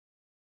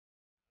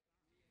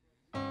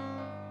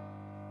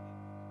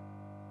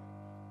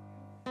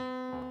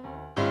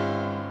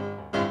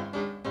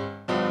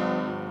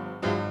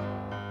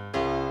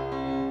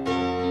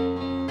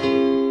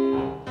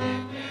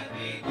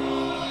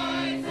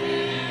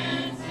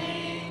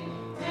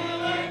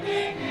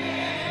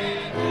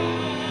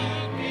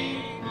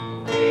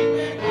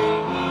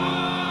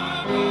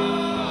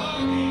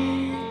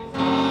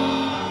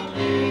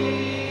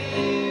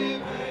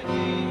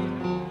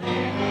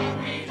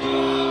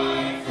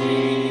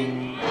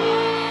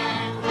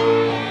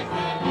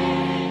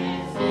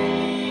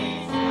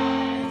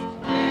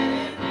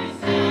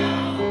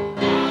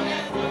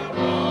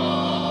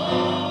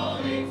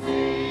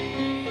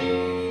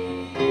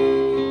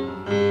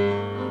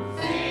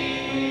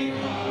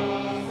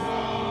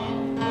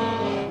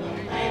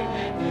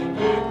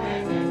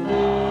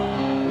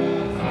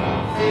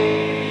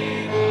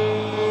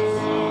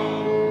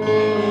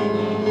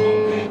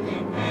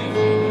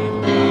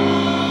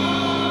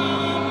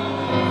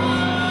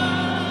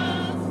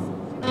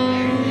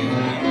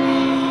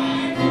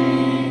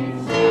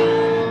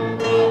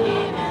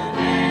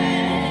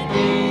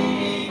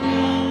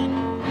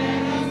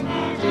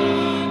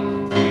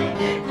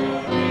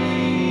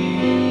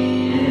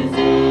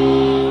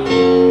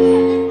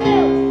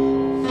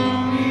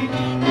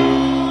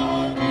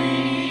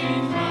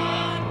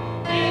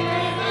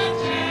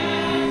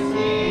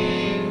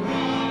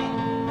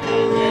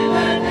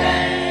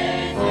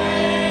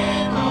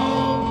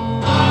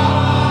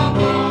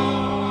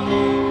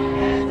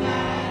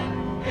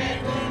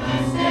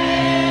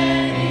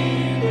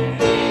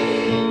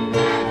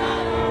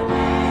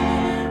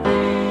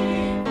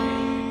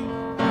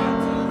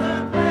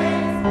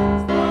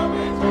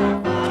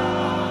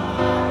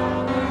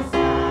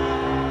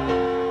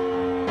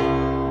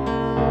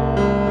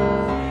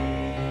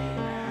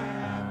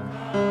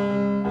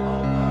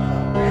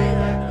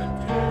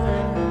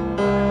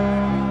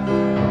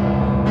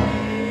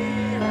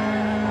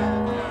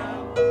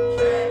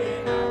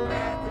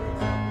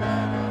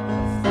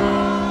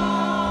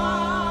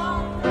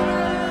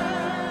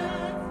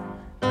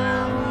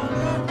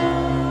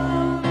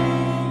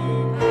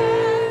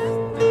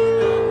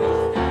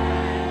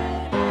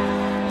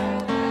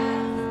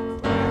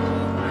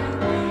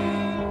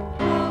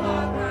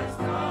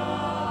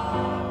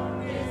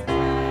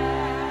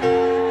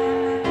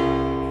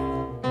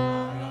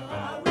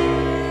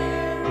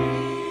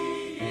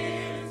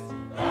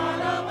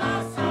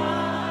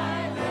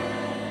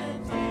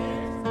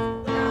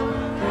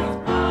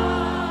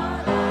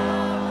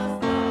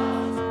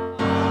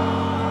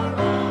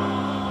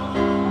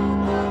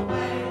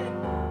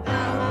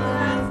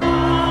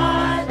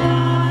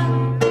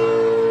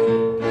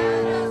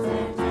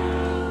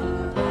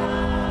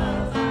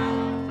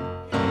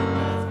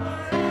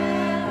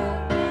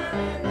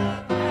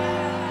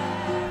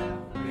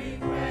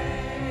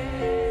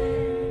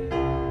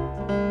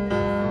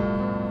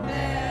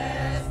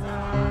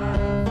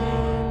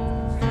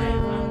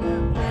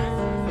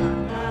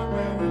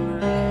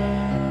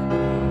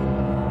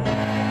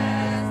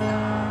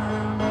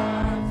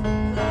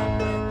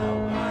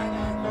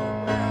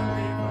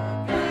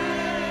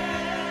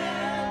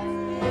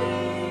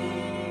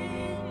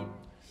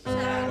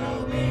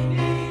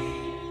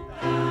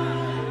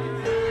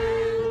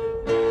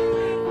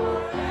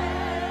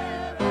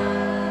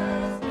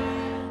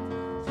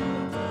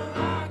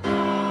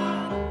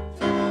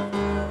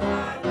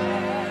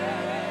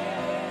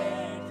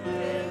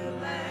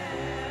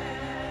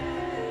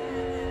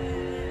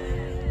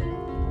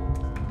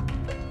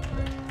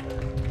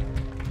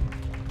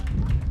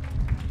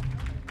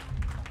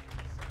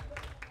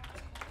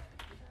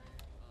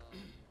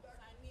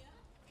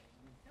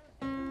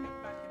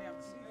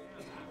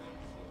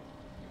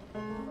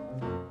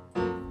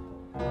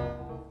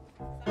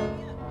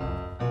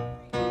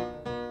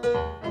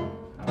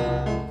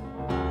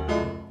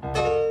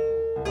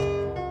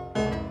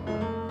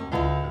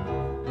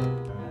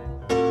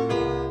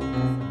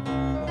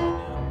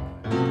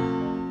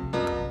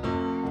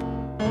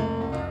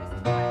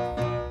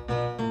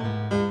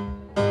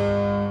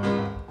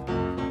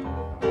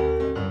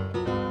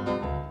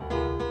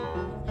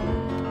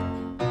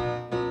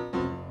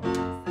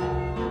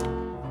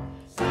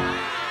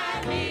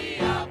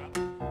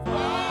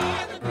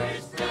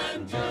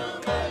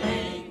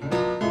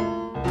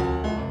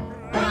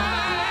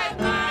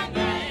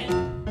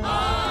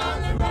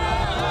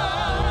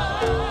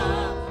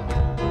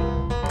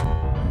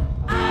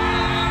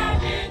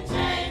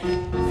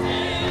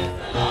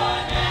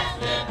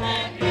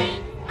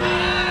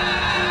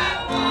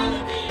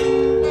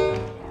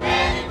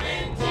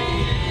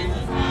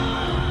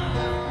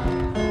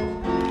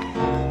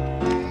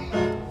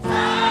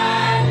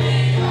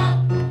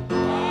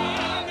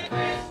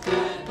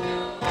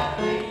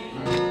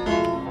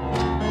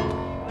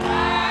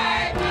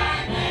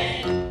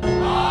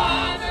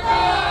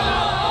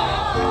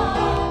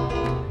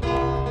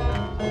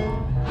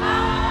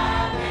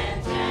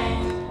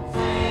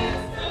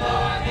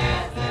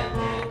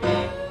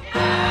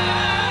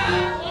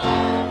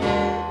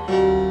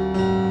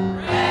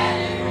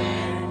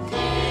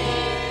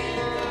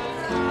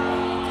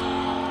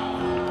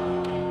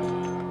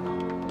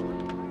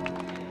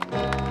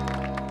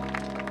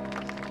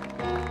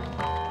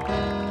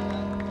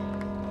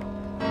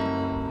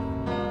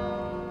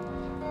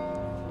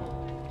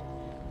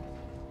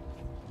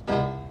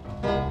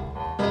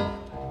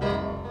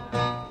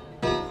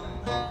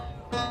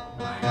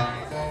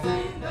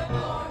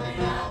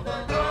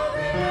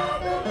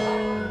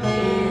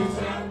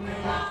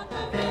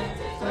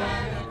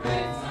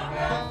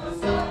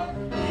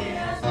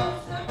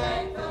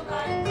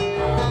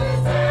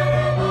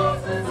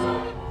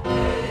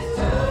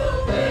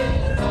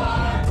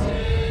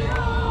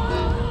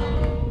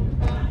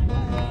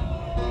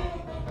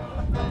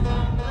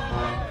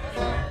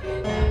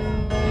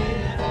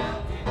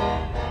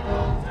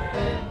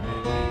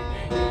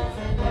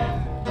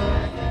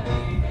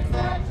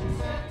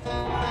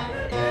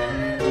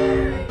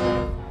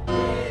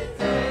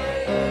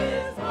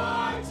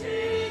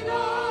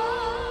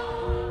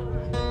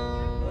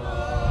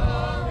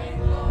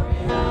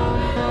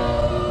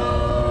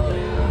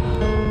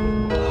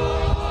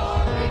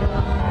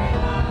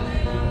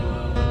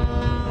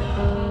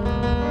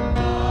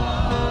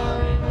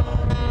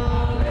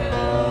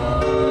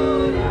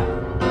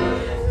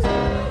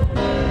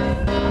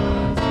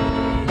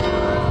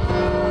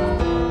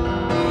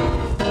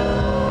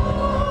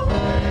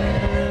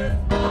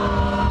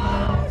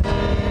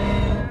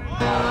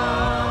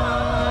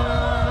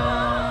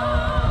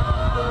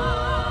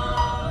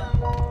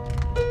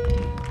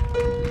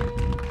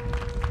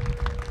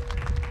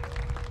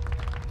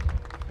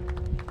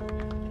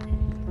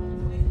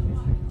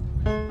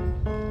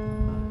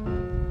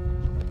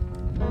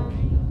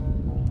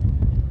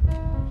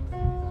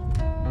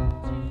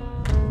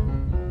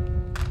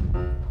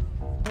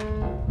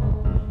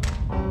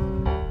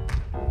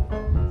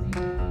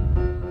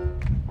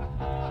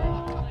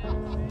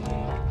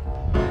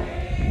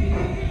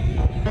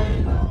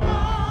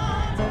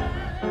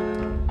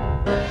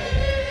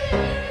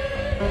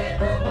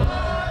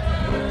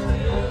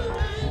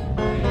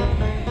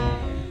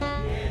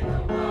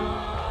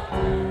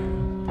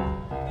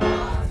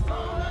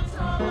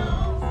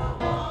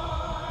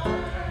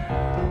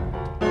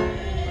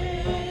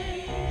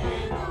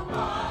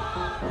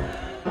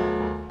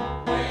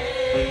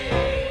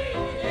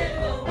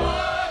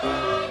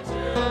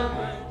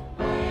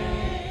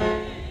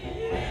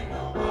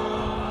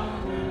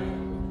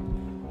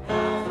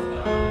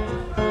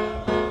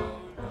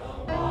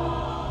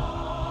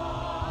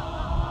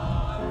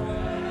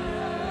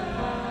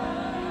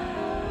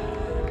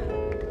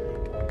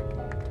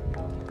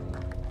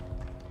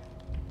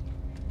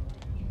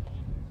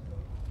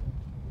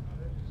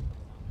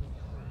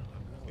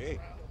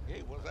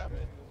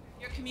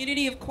Your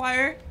community of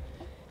choir,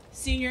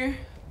 senior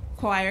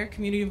choir,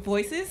 community of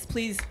voices,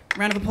 please,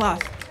 round of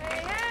applause.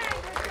 Hey,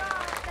 hey, good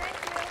job.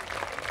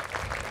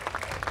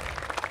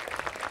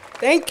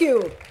 Thank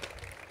you.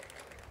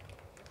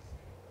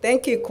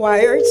 Thank you,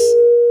 choirs.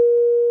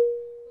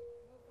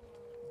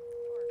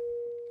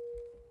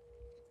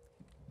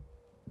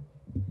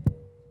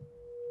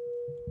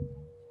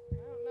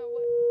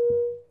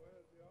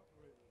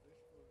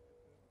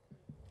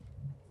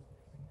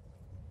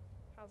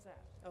 How's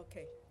that?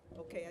 Okay,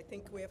 okay, I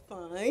think we're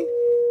fine.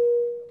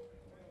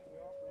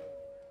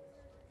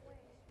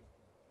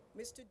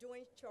 Mr.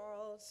 Dwayne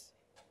Charles,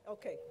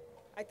 okay,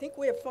 I think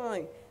we're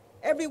fine.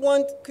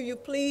 Everyone, could you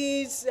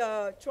please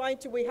try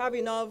to, we have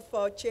enough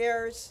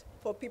chairs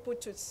for people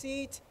to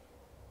sit.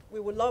 We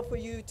would love for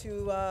you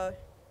to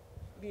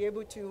be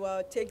able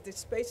to take the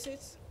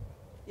spaces.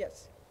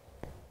 Yes.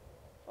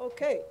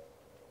 Okay,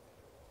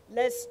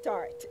 let's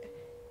start.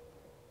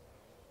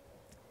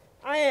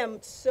 I am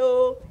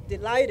so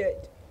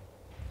delighted,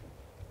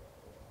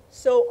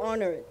 so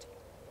honored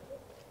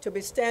to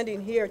be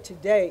standing here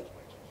today.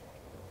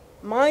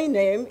 My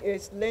name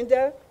is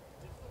Linda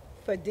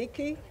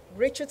Fadiki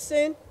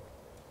Richardson.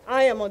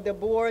 I am on the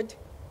board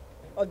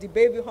of the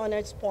Bayview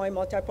Hornets Point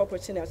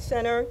Multipurpose Senior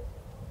Center,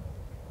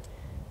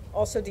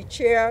 also the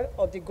chair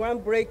of the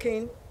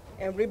groundbreaking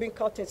and ribbon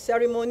cutting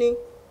ceremony.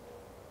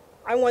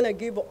 I want to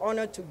give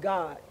honor to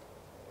God.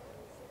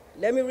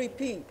 Let me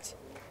repeat.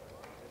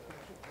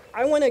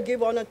 I want to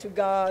give honor to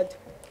God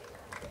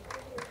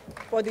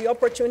for the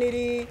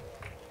opportunity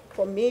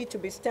for me to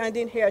be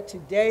standing here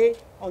today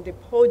on the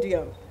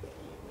podium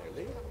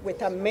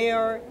with a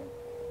mayor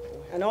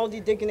and all the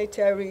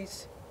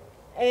dignitaries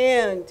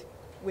and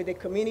with the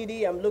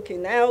community. I'm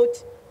looking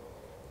out.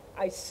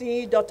 I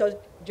see Dr.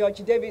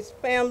 George Davis'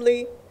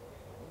 family.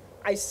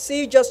 I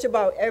see just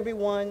about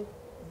everyone.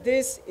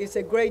 This is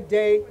a great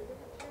day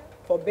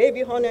for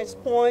Bayview Hornets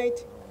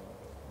Point.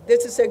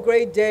 This is a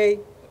great day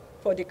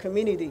for the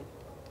community.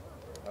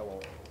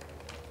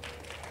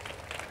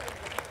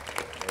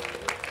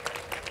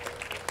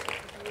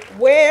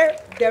 Where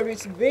there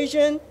is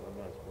vision,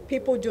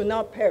 people do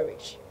not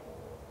perish.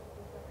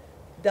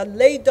 The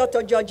late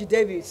Dr. George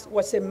Davis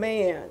was a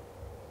man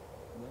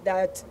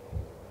that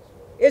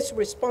was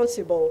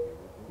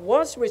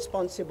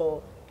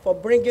responsible for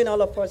bringing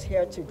all of us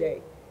here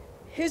today.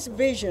 His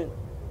vision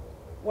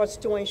was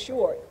to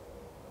ensure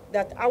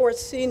that our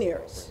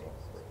seniors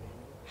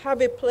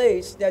have a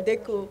place that they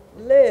could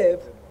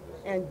live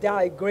and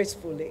die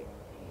gracefully.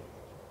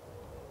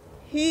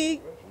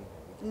 He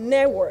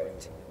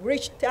networked,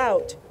 reached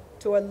out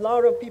to a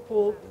lot of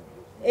people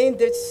in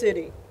this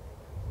city.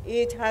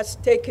 It has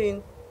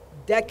taken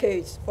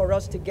decades for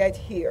us to get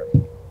here.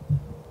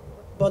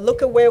 But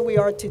look at where we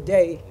are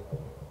today.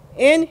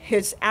 In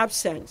his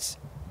absence,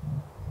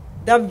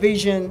 that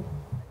vision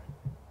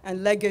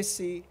and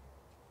legacy,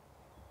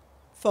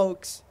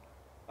 folks,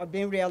 are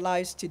being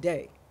realized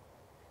today.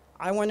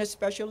 I want to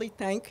especially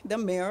thank the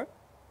mayor,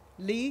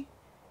 Lee,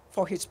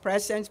 for his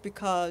presence,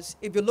 because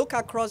if you look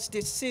across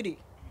this city,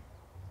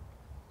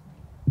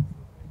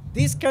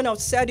 this kind of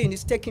setting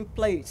is taking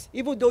place,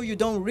 even though you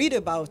don't read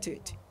about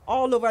it.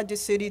 All over the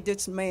city,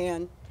 this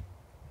man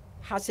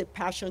has a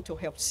passion to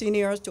help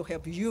seniors, to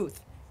help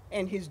youth,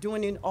 and he's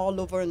doing it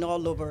all over and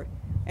all over.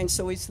 And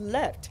so it's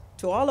left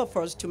to all of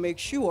us to make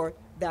sure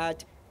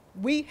that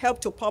we help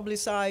to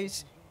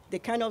publicize the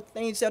kind of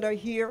things that are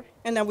here,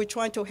 and then we're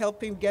trying to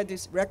help him get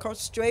this record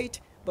straight.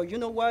 But you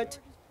know what?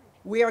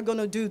 We are going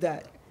to do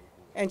that.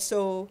 And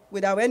so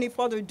without any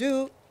further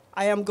ado,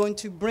 I am going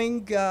to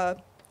bring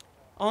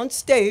on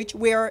stage,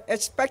 we are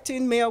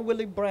expecting Mayor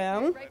Willie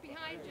Brown. Right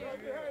behind you.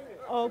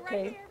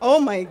 Okay. Right here. Oh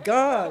my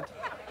God.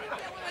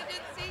 I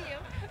didn't see you.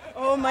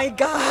 Oh my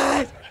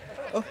God.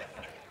 Oh.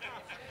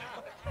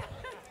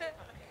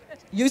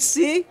 You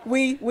see,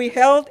 we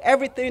held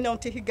everything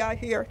until he got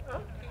here.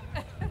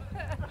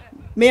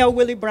 Mayor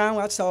Willie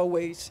Brown, as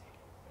always,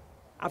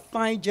 a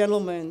fine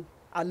gentleman,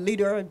 a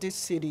leader of this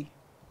city.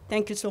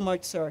 Thank you so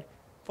much, sir,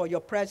 for your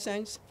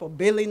presence, for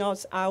bailing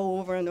us out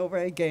over and over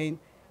again.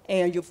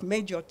 And you've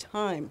made your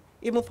time,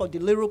 even for the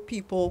little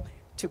people,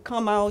 to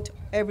come out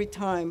every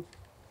time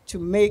to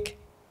make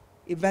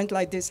events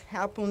like this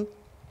happen.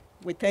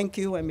 We thank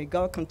you, and may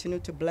God continue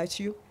to bless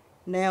you.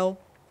 Now,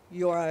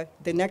 you are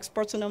the next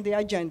person on the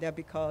agenda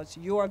because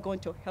you are going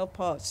to help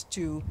us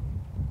to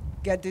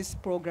get this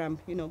program,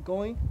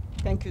 going.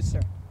 Thank you, sir.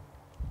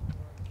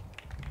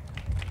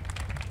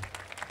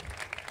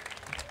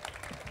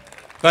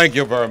 Thank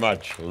you very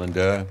much,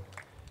 Linda.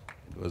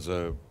 It was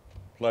a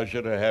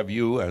pleasure to have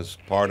you as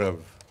part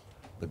of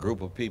the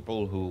group of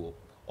people who,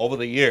 over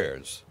the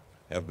years,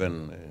 have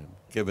been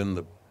given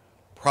the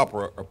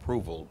proper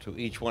approval to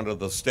each one of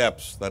the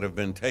steps that have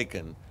been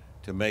taken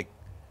to make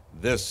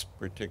this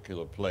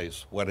particular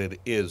place what it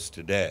is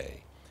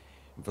today.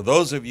 And for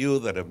those of you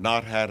that have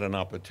not had an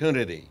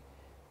opportunity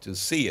to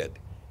see it,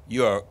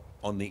 you are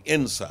on the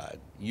inside.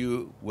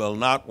 You will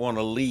not want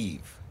to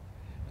leave.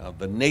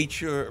 The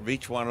nature of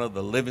each one of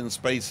the living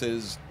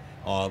spaces,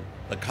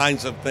 the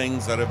kinds of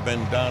things that have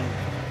been done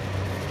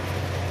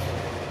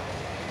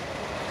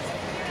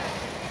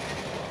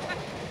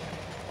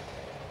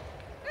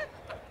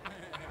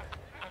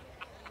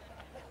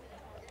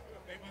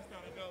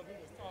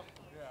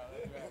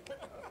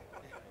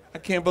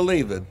can't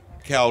believe that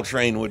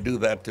Caltrain would do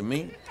that to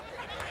me.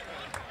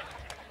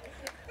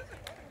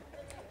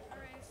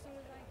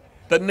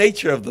 The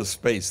nature of the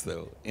space,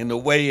 though, in the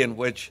way in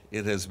which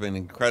it has been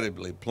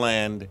incredibly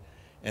planned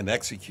and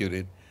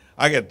executed,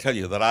 I got to tell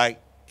you that I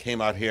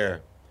came out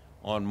here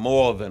on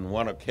more than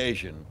one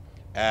occasion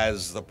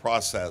as the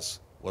process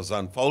was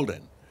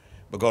unfolding,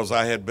 because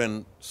I had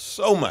been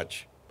so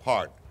much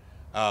part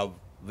of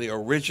the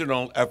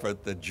original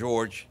effort that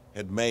George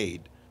had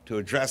made to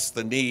address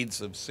the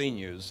needs of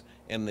seniors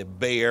in the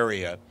Bay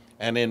Area,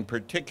 and in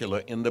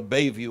particular in the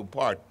Bayview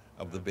part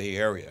of the Bay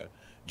Area.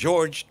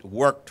 George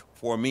worked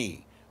for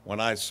me when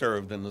I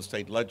served in the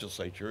state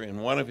legislature,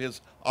 and one of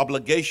his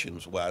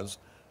obligations was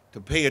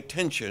to pay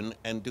attention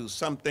and do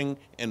something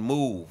and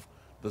move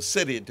the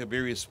city to be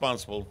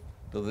responsible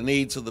to the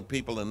needs of the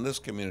people in this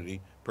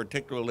community,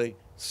 particularly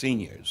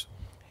seniors.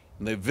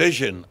 And the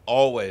vision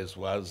always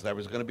was there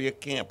was going to be a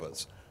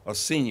campus, a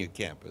senior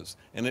campus,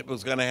 and it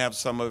was going to have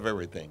some of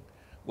everything.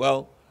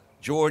 Well,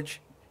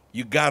 George,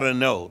 you got to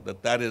know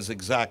that that is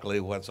exactly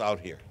what's out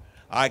here.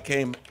 I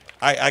got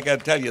to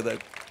tell you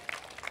that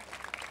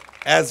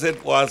as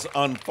it was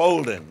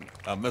unfolding,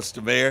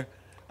 Mr. Mayor,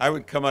 I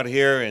would come out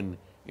here and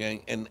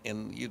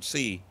you'd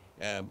see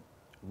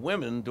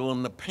women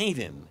doing the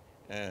painting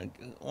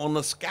on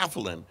the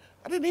scaffolding.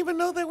 I didn't even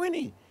know there were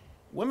any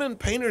women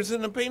painters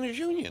in the Painters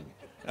Union.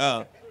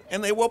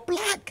 And they were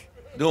black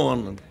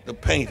doing the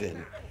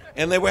painting.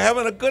 And they were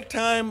having a good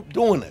time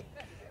doing it.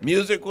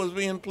 Music was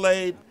being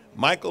played.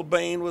 Michael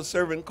Bain was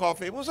serving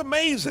coffee. It was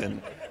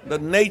amazing, the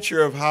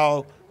nature of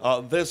how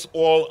this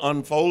all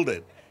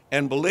unfolded.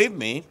 And believe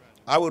me,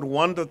 I would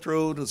wander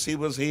through to see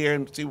what was here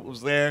and see what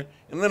was there,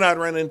 and then I'd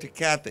run into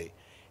Kathy.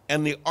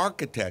 And the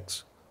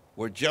architects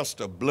were just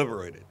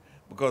obliterated,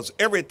 because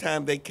every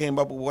time they came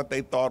up with what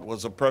they thought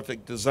was a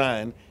perfect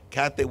design,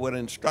 Kathy would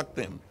instruct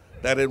them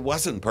that it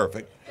wasn't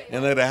perfect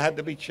and that it had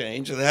to be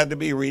changed, and it had to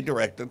be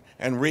redirected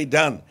and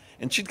redone.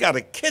 And she's got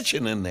a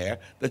kitchen in there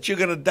that you're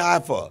going to die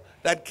for.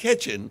 That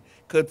kitchen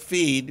could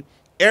feed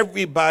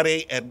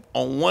everybody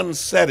on one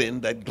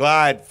setting that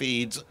Glide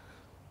feeds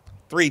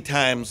 3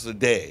 times a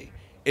day.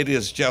 It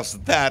is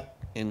just that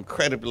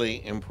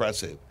incredibly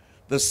impressive.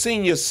 The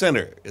senior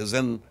center is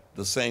in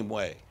the same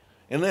way.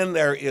 And then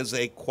there is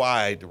a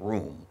quiet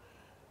room.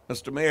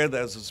 Mr. Mayor,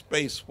 there's a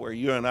space where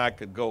you and I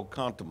could go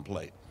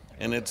contemplate.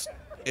 And it's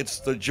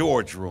the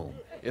George room.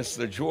 It's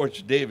the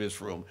George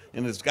Davis room.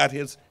 And it's got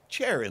his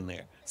chair in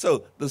there.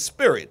 So the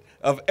spirit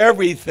of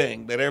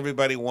everything that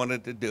everybody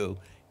wanted to do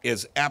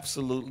is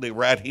absolutely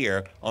right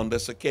here on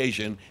this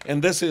occasion.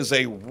 And this is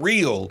a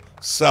real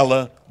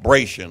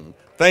celebration.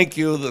 Thank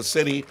you, the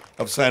city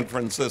of San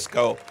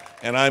Francisco.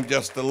 And I'm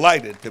just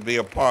delighted to be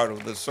a part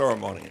of this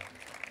ceremony.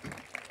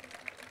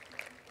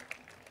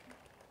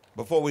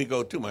 Before we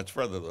go too much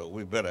further, though,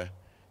 we better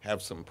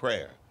have some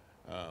prayer.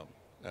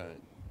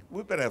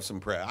 We better have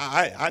some prayer.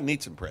 I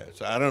need some prayer.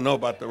 So I don't know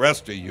about the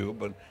rest of you,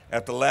 but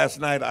after last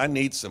night, I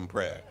need some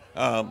prayer.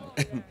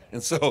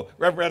 And so,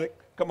 Reverend,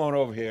 come on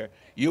over here.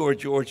 You are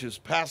George's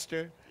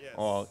pastor,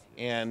 yes.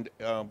 And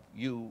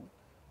you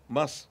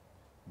must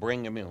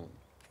bring him in.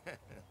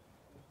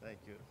 Thank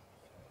you.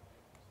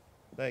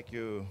 Thank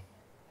you,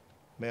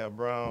 Mayor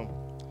Brown.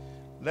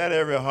 Let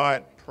every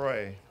heart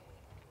pray.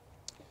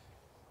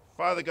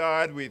 Father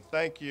God, we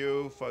thank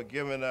you for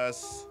giving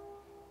us,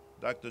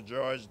 Dr.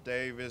 George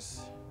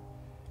Davis,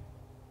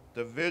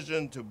 the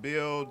vision to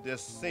build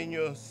this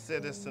senior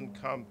citizen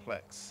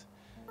complex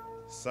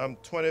some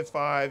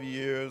 25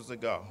 years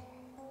ago,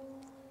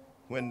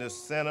 when the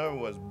center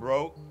was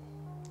broke.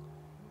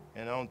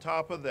 And on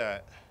top of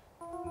that,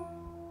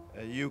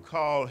 you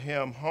called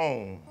him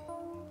home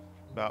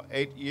about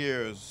 8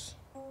 years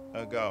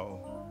ago,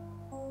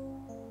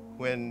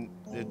 when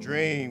the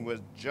dream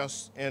was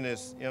just in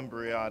its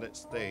embryonic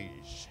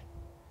stage.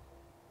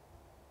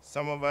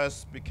 Some of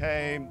us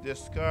became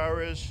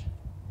discouraged,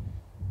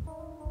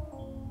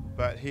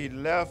 but he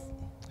left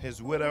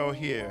his widow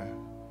here,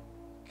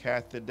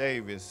 Kathy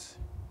Davis,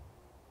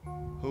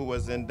 who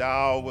was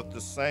endowed with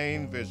the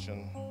same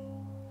vision.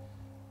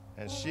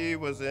 And she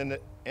was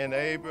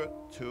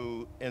enabled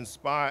to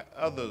inspire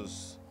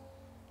others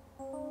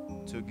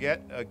to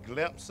get a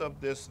glimpse of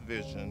this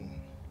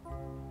vision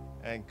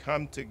and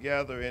come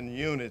together in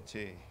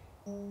unity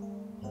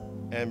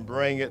and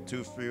bring it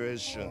to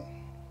fruition.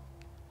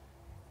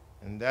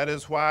 And that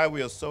is why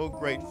we are so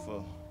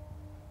grateful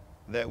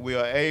that we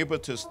are able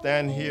to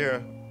stand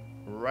here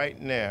right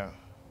now,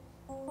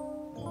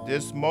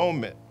 this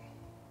moment,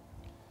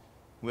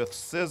 with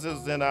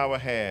scissors in our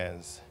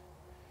hands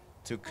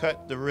to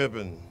cut the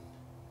ribbon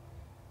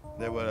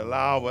that would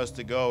allow us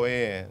to go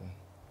in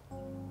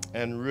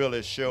and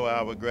really show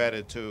our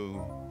gratitude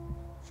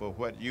for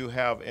what you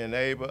have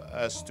enabled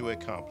us to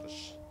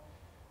accomplish.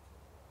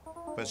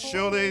 But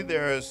surely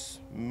there is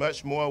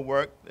much more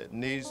work that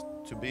needs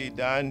to be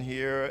done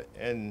here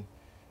in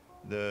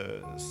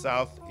the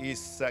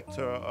southeast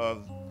sector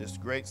of this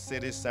great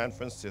city, San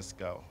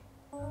Francisco.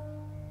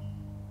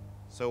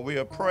 So we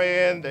are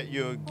praying that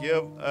you'll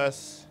give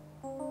us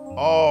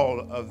all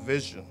a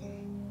vision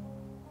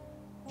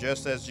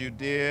just as you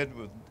did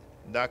with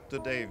Dr.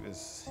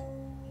 Davis,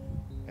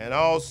 and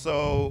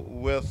also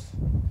with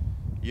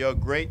your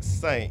great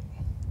saint,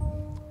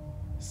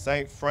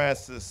 Saint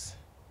Francis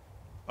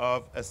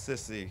of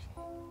Assisi,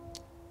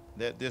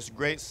 that this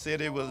great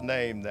city was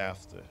named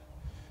after.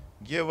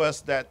 Give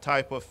us that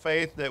type of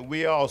faith that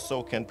we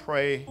also can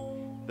pray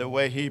the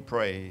way he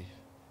prayed.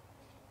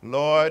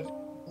 Lord,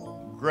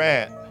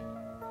 grant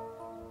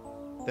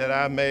that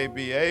I may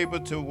be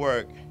able to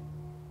work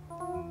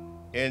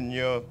in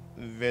your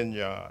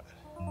vineyard.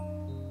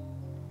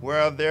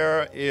 Where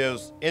there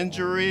is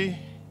injury,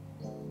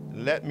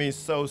 let me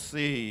sow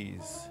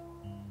seeds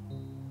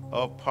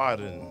of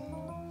pardon.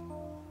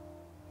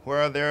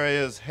 Where there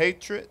is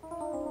hatred,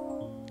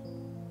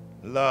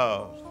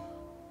 love.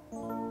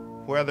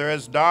 Where there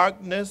is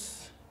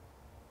darkness,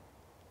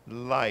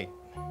 light.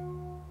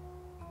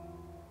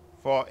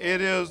 For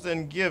it is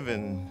in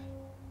giving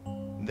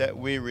that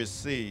we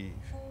receive.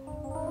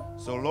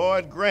 So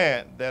Lord,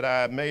 grant that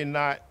I may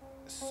not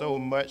so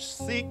much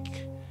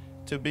seek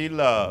to be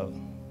loved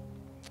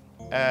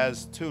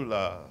as to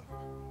love,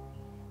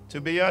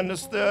 to be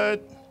understood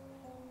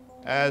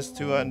as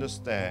to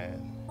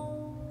understand,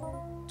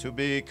 to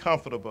be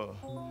comfortable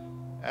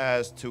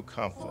as to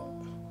comfort.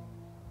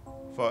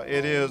 For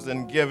it is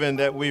in giving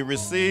that we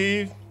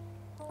receive,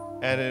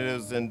 and it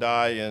is in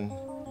dying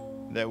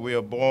that we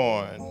are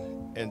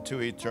born into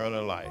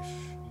eternal life.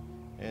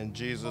 In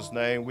Jesus'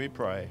 name we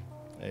pray.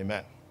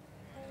 Amen.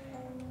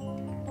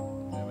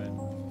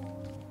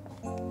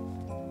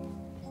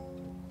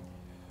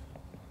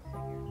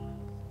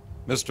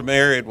 Mr.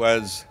 Mayor, it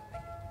was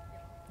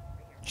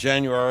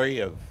January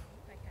of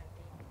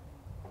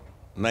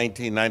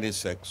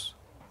 1996,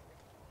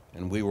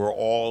 and we were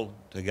all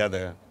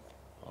together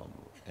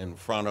in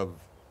front of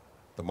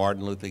the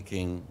Martin Luther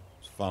King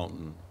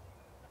fountain.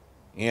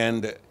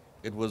 And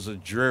it was a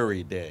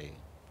dreary day,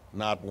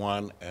 not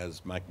one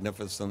as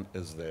magnificent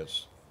as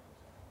this.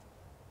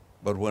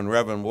 But when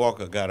Reverend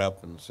Walker got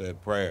up and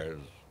said prayers,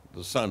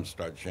 the sun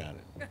started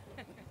shining.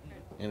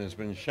 And it's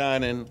been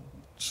shining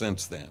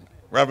since then.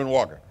 Reverend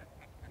Walker.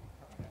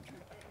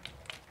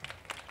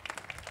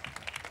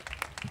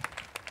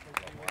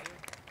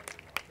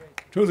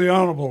 To the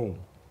Honorable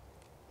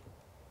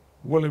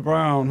Willie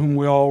Brown, whom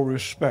we all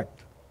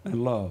respect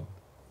and love.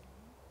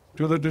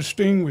 To the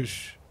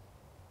distinguished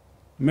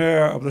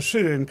Mayor of the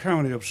City and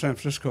County of San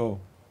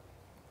Francisco,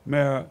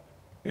 Mayor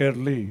Ed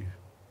Lee.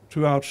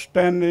 To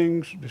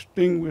outstanding,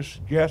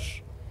 distinguished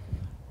guests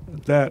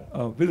that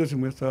are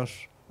visiting with us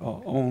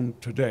on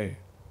today.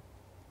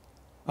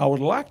 I would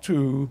like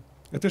to,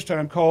 at this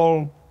time,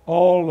 call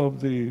all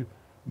of the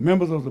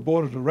members of the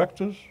Board of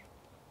Directors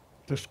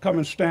to come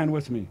and stand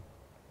with me.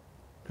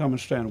 Come and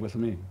stand with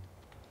me.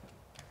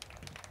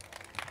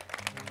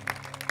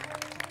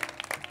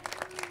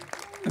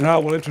 And I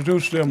will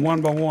introduce them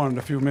one by one in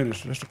a few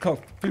minutes. Just a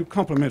few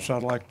compliments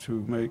I'd like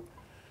to make.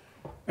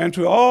 And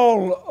to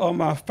all of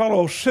my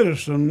fellow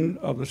citizens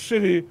of the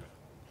city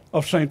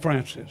of St.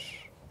 Francis,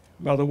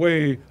 by the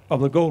way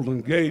of the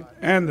Golden Gate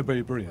and the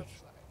Bay Bridge.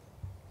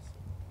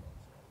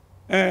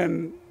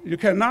 And you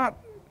cannot,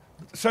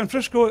 San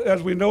Francisco,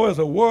 as we know, is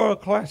a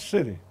world-class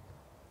city.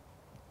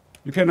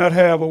 You cannot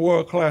have a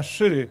world-class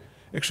city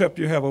except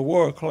you have a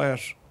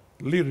world-class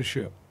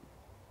leadership.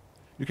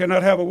 You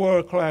cannot have a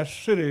world-class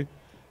city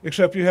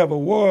except you have a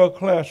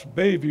world-class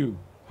Bayview,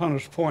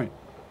 Hunters Point,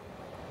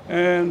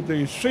 and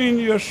the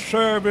Senior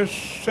Service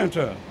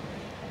Center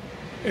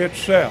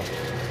itself.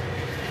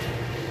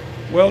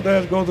 Well,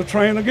 there goes the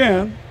train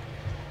again.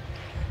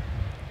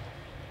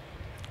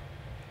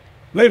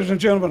 Ladies and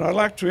gentlemen, I'd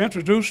like to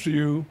introduce to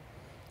you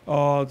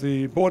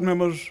the board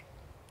members,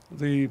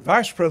 the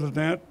Vice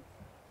President,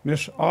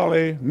 Miss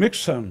Ollie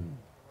Mixon,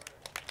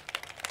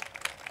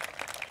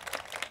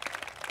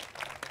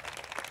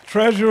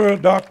 Treasurer,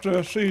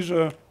 Dr.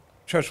 Caesar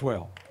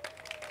Churchwell.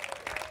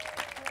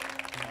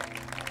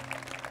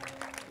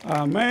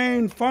 Our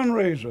main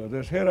fundraiser,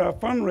 that's head of our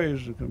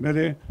fundraising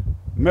committee,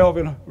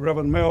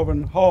 Reverend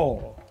Melvin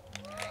Hall.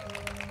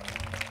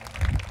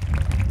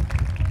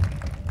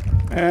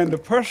 And the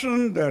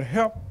person that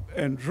helped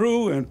and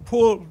drew and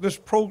pulled this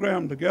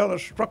program together,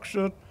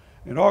 structured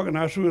and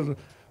organized, who is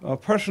a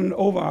person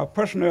over our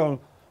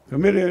personnel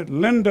committee,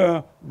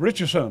 Linda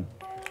Richardson.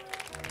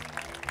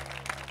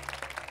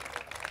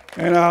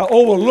 And I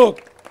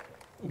overlooked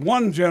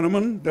one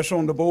gentleman that's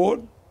on the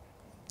board,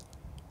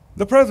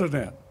 the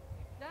president,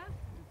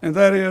 and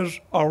that is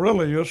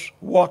Aurelius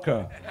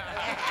Walker.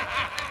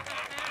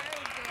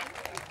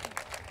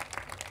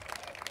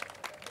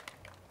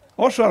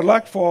 Also, I'd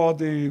like for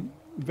the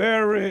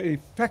very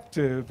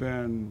effective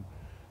and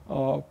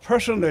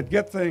person that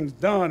get things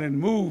done and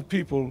move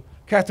people,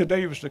 Kathy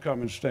Davis, to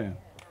come and stand.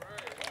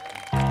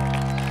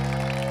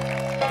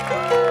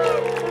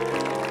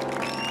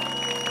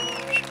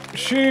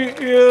 She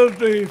is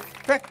the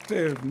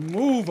effective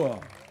mover,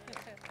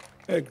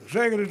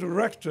 executive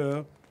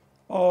director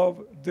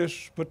of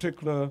this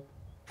particular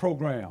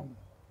program.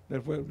 The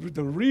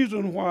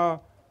reason why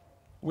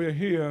we're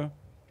here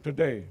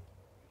today.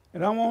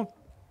 And I want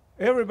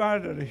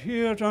everybody that are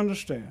here to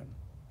understand.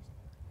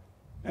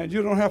 And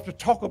you don't have to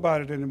talk about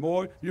it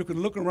anymore. You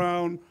can look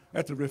around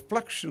at the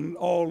reflection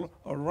all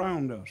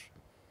around us,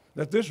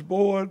 that this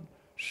board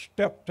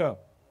stepped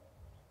up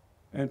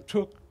and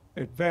took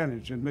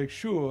advantage and make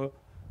sure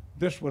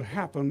this would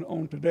happen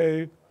on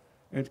today.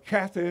 And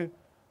Kathy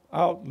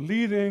out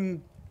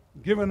leading,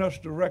 giving us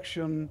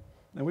direction.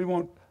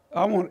 And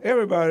I want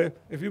everybody,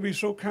 if you be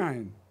so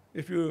kind,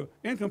 if you're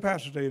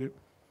incapacitated,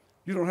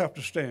 you don't have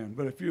to stand.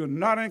 But if you're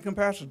not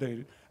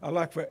incapacitated, I'd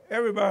like for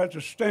everybody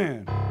to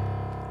stand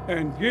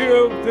and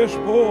give this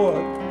board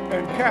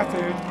and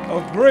Kathy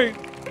a great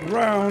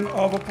round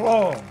of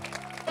applause.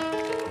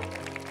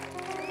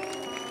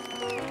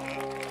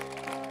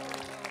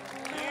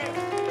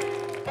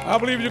 I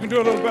believe you can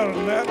do a little better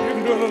than that. You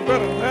can do a little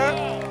better than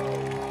that.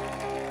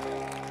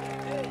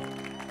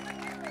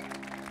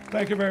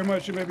 Thank you very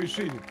much. You may be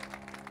seated.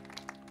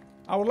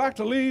 I would like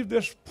to leave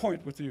this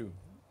point with you.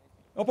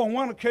 Upon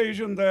one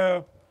occasion,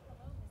 there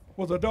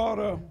was a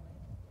daughter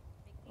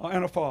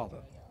and a father.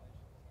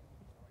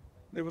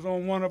 They was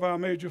on one of our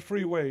major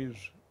freeways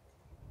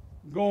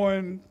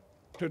going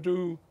to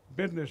do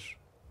business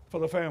for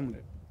the family.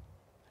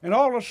 And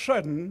all of a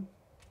sudden,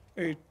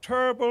 a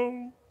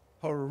terrible,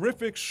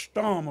 horrific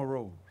storm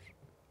arose.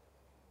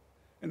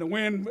 And the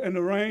wind and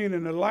the rain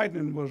and the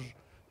lightning was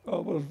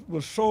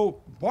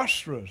so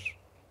boisterous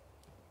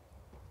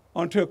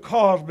until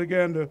cars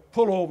began to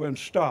pull over and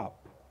stop.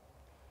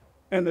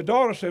 And the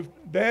daughter said,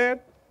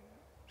 "Dad,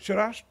 should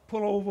I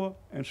pull over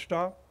and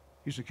stop?"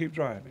 He said, "Keep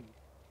driving."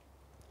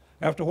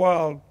 After a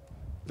while,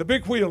 the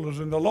big wheelers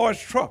and the large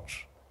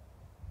trucks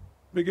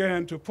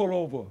began to pull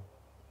over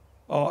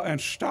and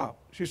stop.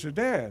 She said,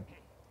 "Dad,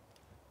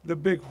 the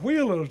big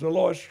wheelers, the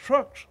large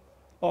trucks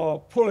are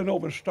pulling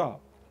over and stop.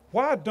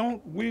 Why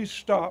don't we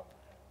stop?"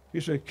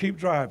 He said, "Keep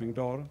driving,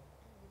 daughter."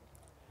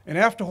 And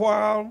after a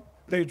while,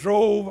 they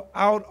drove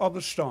out of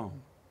the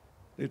storm.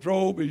 They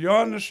drove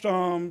beyond the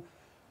storm.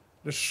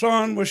 The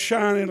sun was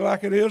shining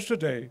like it is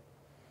today.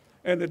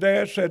 And the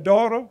dad said,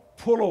 "Daughter,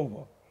 pull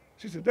over."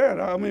 She said, "Dad,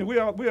 we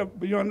are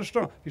beyond the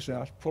storm." He said,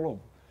 "I pull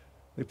over."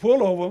 They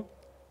pulled over.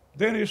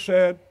 Then he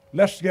said,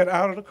 "Let's get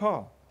out of the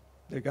car."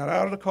 They got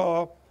out of the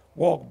car,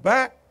 walked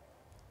back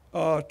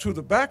to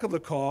the back of the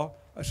car.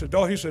 He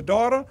said,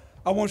 "Daughter,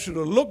 I want you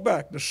to look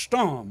back. The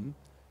storm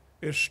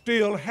is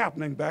still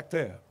happening back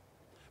there.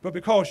 But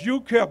because you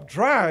kept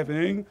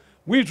driving,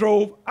 we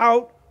drove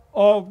out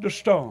of the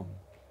storm."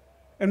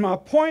 And my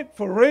point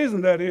for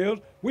raising that is,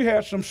 we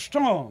had some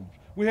storms.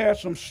 We had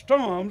some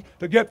storms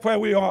to get where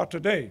we are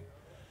today.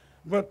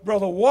 But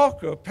Brother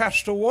Walker,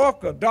 Pastor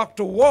Walker,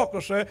 Dr. Walker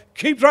said,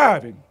 "Keep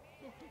driving."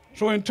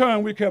 So in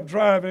turn, we kept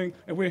driving,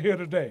 and we're here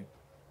today.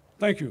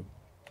 Thank you.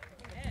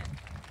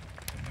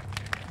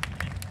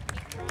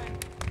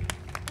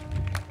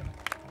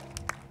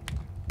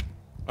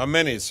 A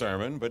mini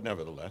sermon, but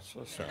nevertheless,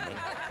 a sermon.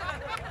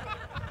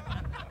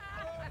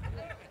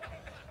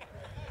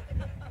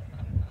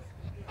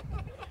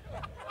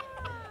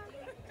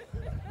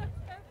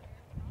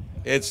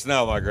 It's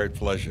now my great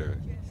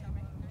pleasure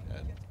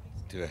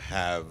to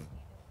have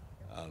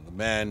the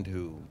man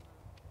who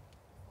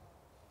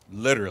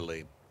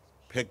literally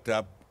picked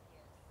up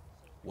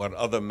what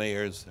other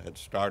mayors had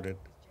started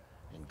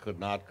and could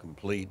not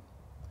complete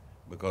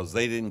because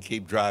they didn't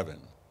keep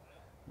driving.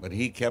 But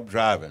he kept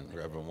driving,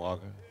 Reverend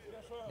Walker,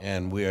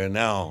 and we are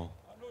now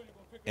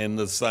in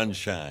the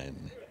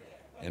sunshine,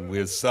 and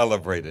we're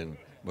celebrating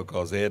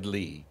because Ed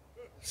Lee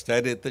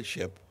steadied the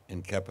ship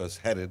and kept us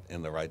headed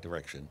in the right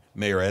direction.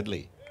 Mayor Ed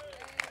Lee.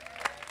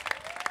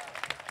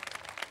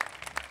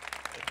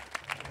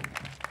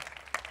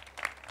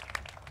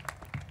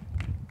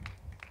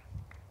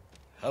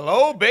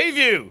 Hello,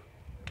 Bayview.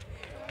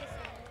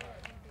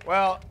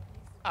 Well,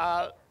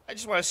 I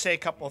just want to say a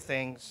couple of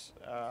things.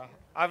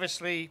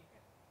 Obviously,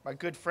 my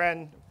good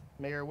friend,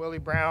 Mayor Willie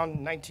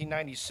Brown,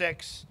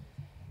 1996.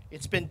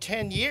 It's been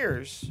 10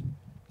 years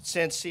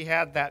since he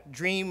had that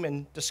dream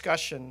and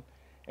discussion.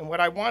 And what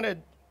I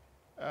wanted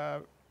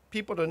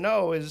people to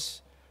know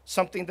is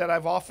something that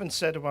I've often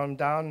said when I'm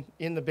down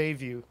in the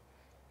Bayview.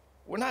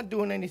 We're not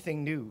doing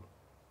anything new.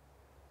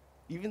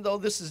 Even though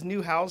this is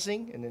new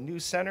housing and a new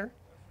center,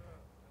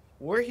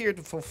 we're here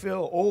to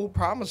fulfill old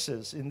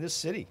promises in this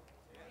city.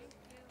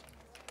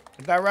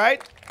 Is that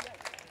right?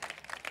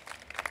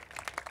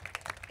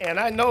 And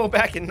I know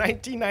back in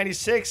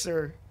 1996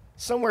 or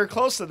somewhere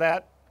close to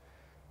that,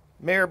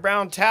 Mayor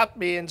Brown tapped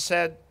me and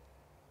said,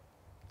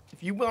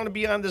 "If you want to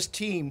be on this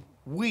team,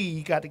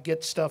 we got to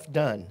get stuff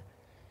done."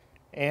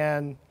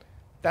 And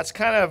that's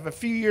kind of a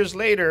few years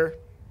later,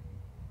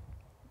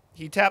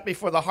 he tapped me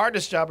for the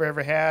hardest job I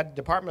ever had,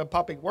 Department of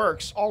Public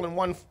Works, all in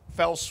one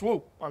fell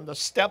swoop on the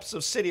steps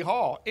of City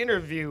Hall,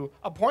 interview,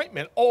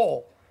 appointment,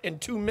 all in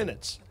 2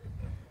 minutes.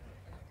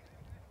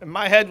 And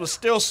my head was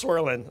still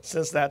swirling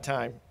since that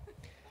time.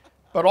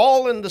 But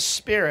all in the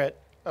spirit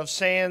of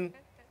saying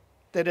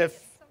that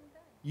if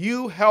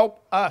you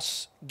help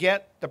us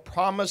get the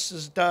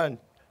promises done,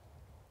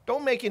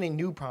 don't make any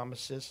new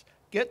promises,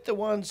 get the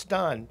ones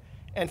done.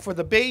 And for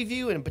the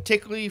Bayview, and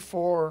particularly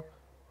for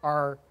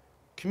our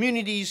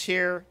communities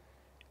here,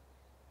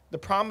 the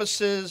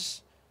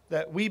promises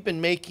that we've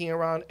been making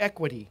around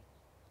equity,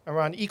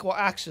 around equal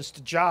access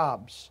to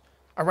jobs,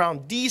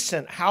 around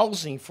decent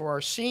housing for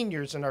our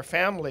seniors and our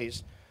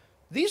families.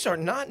 These are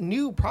not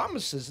new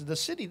promises of the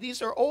city.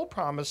 These are old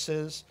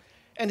promises,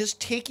 and it's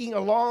taking a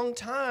long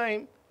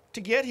time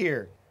to get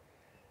here.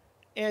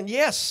 And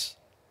yes,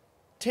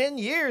 10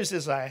 years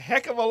is a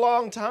heck of a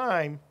long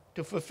time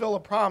to fulfill a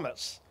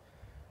promise.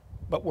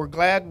 But we're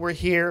glad we're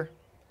here,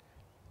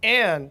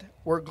 and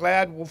we're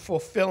glad we're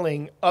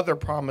fulfilling other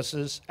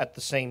promises at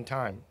the same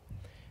time.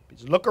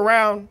 Because look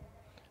around,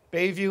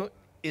 Bayview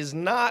is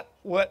not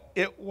what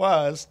it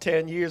was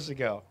 10 years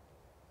ago.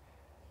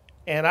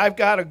 And I've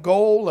got a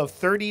goal of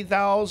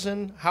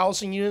 30,000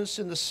 housing units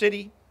in the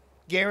city,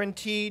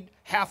 guaranteed,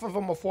 half of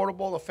them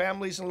affordable to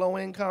families in low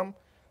income.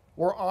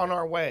 We're on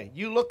our way.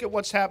 You look at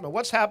what's happening.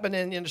 What's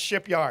happening in the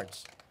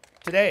shipyards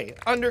today,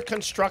 under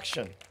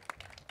construction.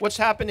 What's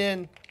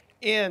happening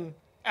in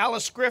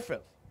Alice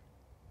Griffith,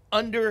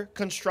 under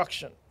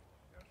construction.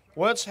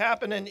 What's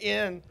happening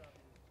in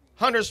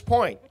Hunters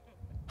Point,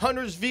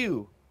 Hunters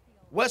View,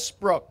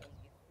 Westbrook,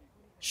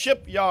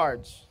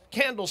 shipyards,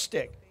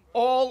 Candlestick,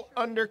 all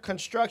under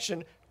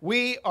construction.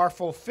 We are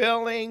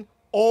fulfilling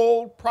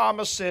old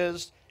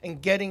promises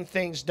and getting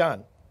things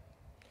done.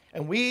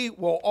 And we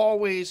will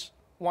always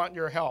want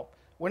your help.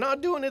 We're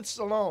not doing this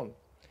alone.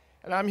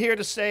 And I'm here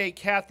to say,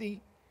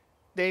 Kathy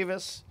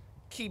Davis,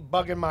 keep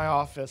bugging my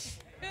office.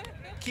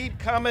 Keep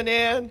coming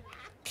in.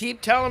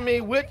 Keep telling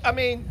me,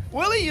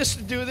 Willie used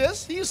to do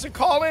this. He used to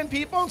call in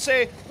people and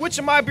say, which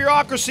of my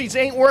bureaucracies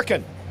ain't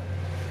working?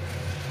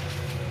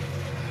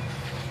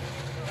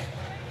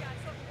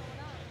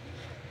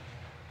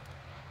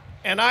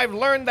 And I've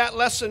learned that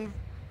lesson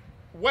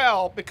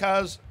well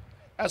because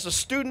as a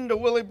student of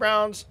Willie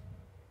Brown's,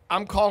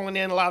 I'm calling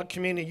in a lot of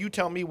community. You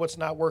tell me what's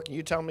not working.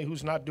 You tell me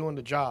who's not doing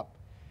the job.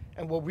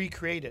 And we'll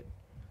recreate it.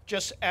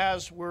 Just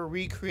as we're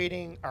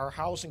recreating our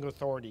housing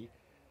authority,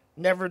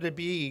 never to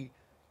be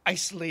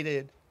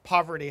isolated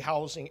poverty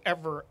housing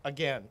ever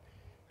again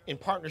in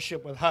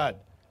partnership with HUD.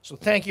 So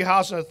thank you,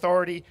 Housing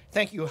Authority.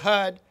 Thank you,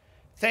 HUD.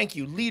 Thank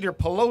you, Leader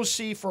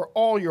Pelosi, for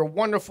all your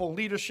wonderful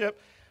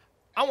leadership.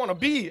 I want to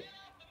be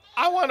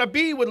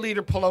with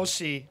Leader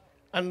Pelosi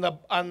on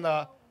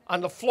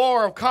the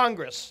floor of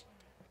Congress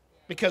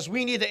because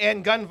we need to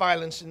end gun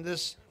violence in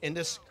this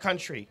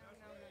country.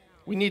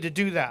 We need to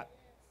do that.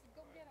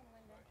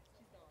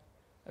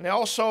 And I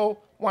also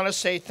want to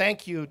say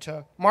thank you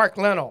to Mark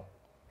Leno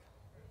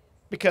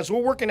because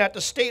we're working at the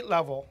state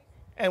level,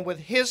 and with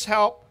his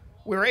help,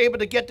 we were able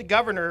to get the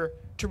governor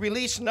to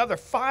release another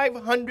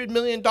 $500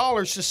 million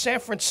to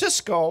San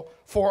Francisco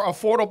for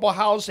affordable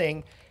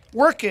housing,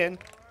 working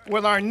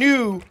with our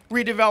new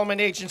redevelopment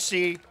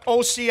agency,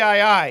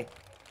 OCII.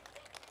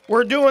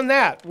 We're doing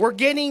that. We're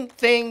getting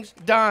things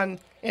done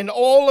in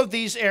all of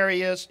these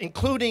areas,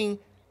 including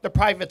the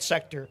private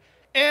sector.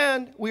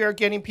 And we are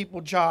getting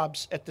people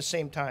jobs at the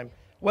same time.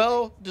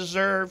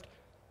 Well-deserved,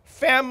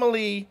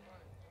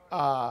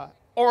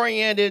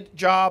 family-oriented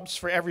jobs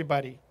for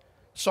everybody.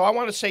 So I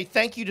want to say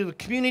thank you to the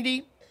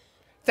community.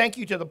 Thank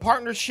you to the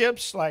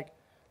partnerships like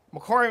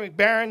McCory,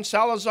 McBaron,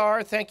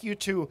 Salazar. Thank you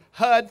to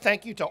HUD.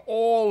 Thank you to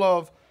all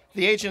of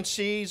the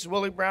agencies,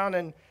 Willie Brown,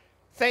 and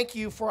thank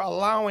you for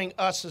allowing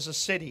us as a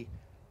city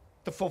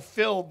to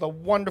fulfill the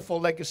wonderful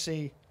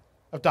legacy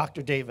of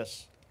Dr.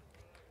 Davis.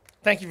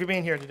 Thank you for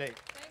being here today.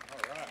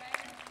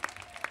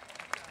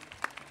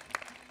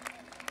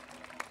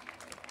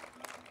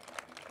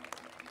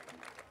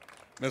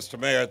 Mr.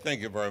 Mayor,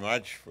 thank you very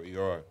much for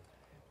your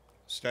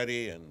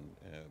study and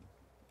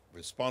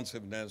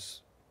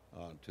responsiveness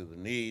to the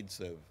needs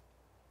of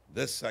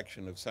this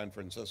section of San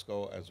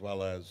Francisco as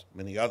well as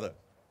many other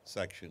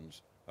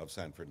sections of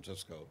San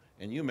Francisco.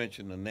 And you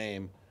mentioned the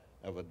name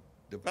of a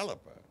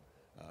developer,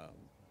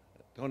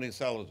 Tony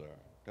Salazar.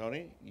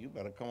 Tony, you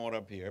better come on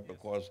up here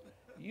because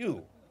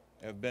you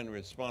have been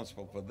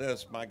responsible for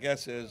this. My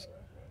guess is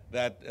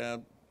that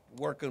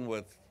working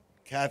with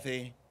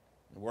Kathy,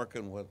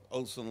 working with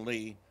Olson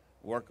Lee,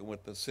 working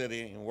with the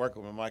city, and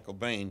working with Michael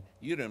Bain,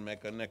 you didn't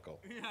make a nickel.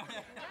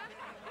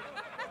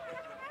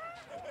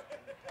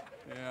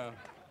 Yeah.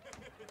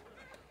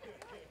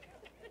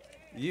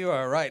 You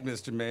are right,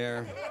 Mr.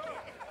 Mayor.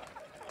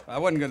 I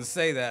wasn't going to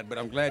say that, but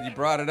I'm glad you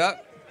brought it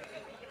up.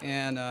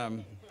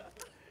 And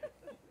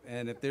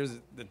if there's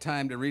the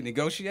time to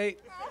renegotiate,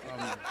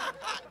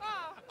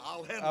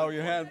 I'll handle oh, it.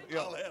 you had,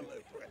 I'll handle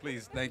it.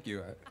 please, thank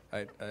you.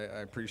 I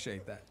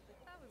appreciate that.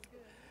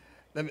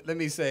 Let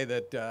me say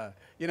that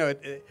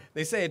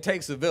they say it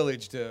takes a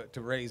village to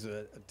raise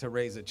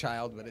a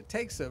child, but it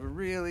takes a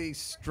really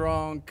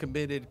strong,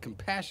 committed,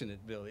 compassionate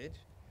village,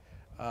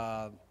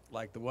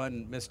 like the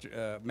one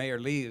Mayor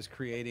Lee is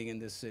creating in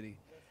this city,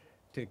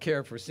 to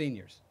care for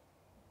seniors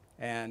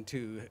and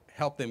to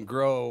help them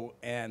grow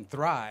and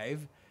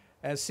thrive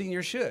as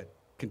seniors should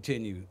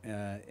continue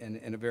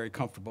in a very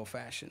comfortable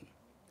fashion.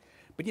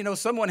 But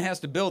someone has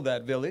to build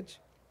that village,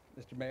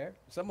 Mr. Mayor.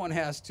 Someone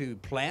has to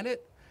plan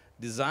it,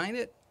 design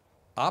it,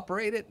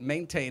 operate it,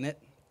 maintain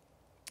it,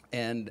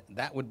 And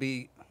that would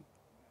be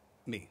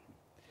me.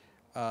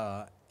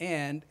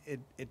 And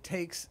it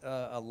takes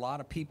a lot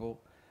of people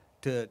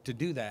to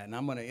do that. And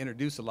I'm going to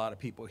introduce a lot of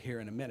people here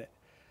in a minute.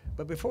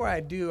 But before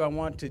I do, I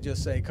want to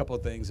just say a couple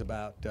of things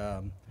about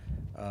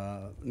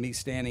me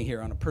standing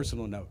here on a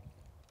personal note.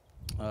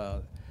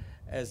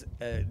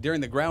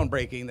 During the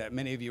groundbreaking that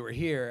many of you were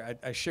here,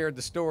 I shared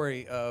the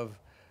story of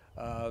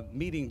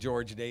meeting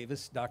George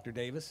Davis, Dr.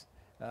 Davis,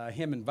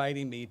 him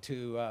inviting me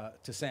to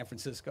San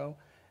Francisco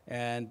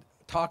and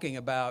talking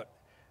about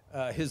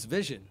his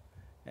vision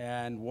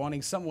and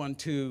wanting someone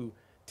to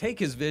take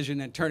his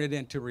vision and turn it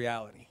into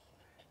reality.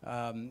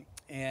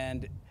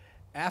 And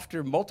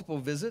after multiple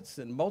visits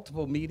and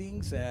multiple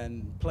meetings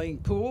and playing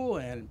pool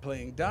and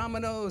playing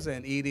dominoes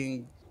and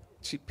eating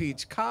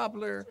peach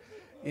cobbler,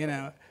 you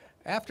know,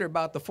 after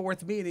about the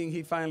fourth meeting,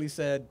 he finally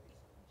said,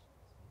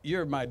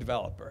 "You're my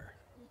developer.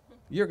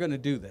 You're going to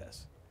do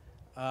this."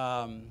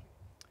 And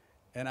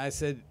I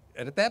said,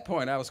 and at that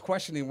point, I was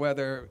questioning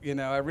whether, you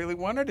know, I really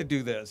wanted to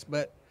do this.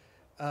 But,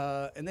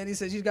 and then he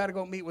says, "You've got to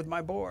go meet with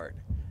my board."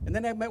 And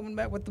then I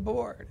met with the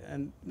board.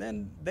 And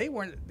then they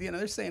weren't, you know,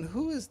 they're saying,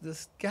 "Who is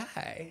this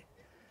guy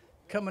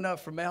coming up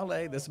from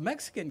LA, this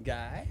Mexican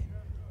guy?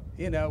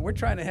 You know, we're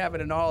trying to have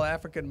it an all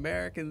African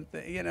American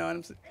thing," you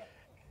know.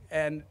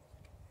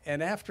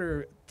 And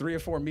after 3 or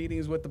 4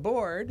 meetings with the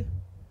board,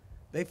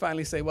 they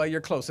finally say, "Well, you're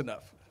close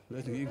enough.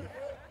 You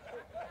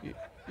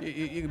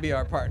can be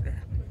our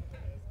partner."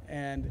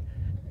 And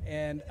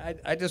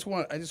I just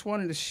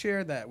wanted to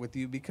share that with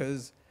you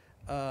because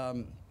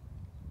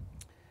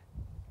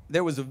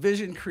there was a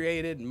vision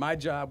created, and my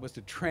job was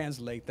to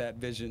translate that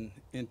vision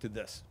into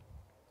this.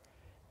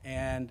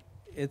 And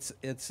it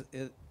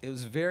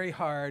was very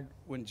hard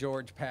when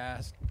George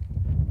passed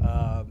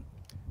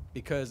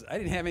because I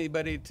didn't have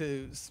anybody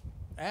to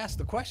ask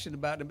the question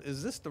about him.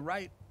 Is this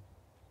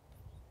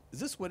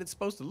what it's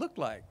supposed to look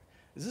like?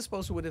 Is this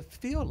supposed to what it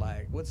feel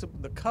like? What's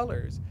the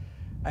colors?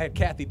 I had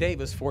Kathy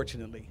Davis,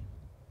 fortunately,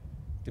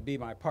 to be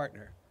my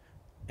partner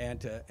and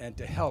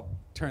to help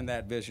turn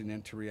that vision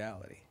into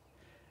reality.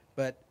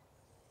 But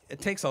it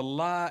takes a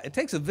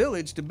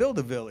village to build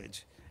a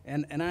village.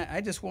 And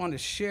I just want to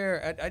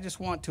share, I just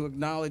want to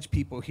acknowledge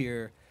people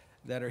here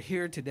that are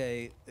here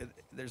today.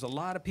 There's a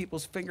lot of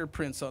people's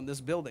fingerprints on this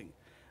building.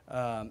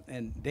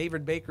 And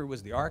David Baker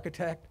was the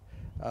architect,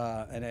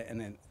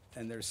 and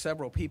there's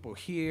several people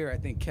here. I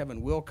think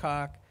Kevin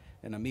Wilcock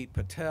and Amit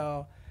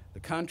Patel. The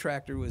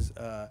contractor was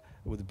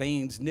with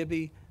Baines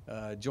Nibby,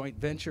 joint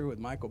venture with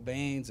Michael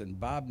Baines, and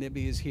Bob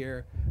Nibby is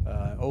here,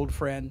 old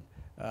friend.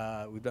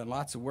 We've done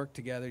lots of work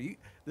together.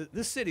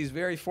 This city is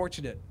very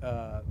fortunate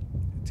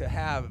to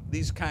have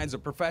these kinds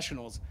of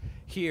professionals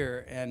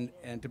here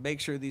and to make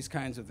sure these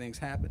kinds of things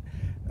happen.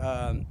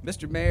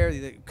 Mr. Mayor,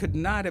 they could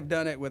not have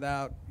done it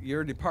without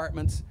your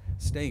departments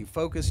staying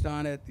focused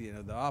on it. You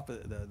know,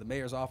 the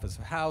Mayor's Office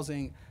of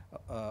Housing,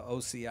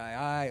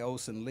 OCII,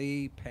 Olson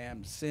Lee,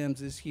 Pam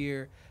Sims is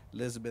here,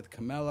 Elizabeth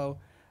Camello,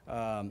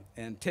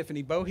 and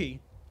Tiffany Bohe.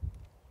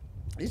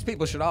 These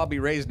people should all be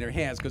raising their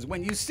hands because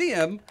when you see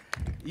them,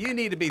 you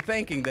need to be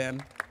thanking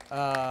them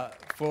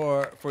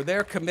for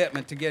their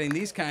commitment to getting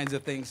these kinds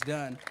of things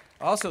done.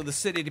 Also, the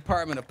City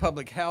Department of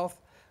Public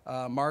Health,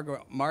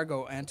 Margot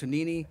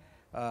Antonini,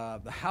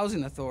 the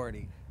Housing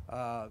Authority,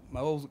 my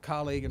old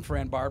colleague and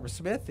friend Barbara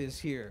Smith is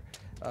here,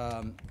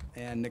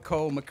 and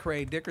Nicole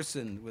McCrae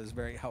Dickerson was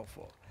very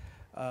helpful.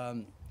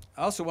 I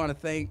also want to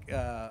thank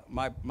our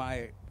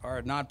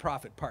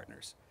nonprofit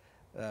partners,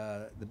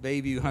 the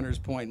Bayview Hunters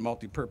Point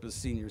Multipurpose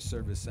Senior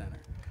Service Center.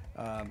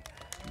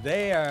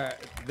 They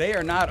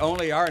are not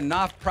only our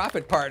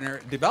nonprofit partner,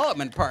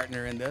 development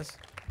partner in this,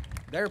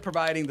 they're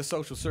providing the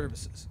social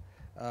services.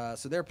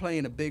 So they're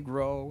playing a big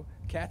role.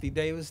 Kathy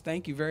Davis,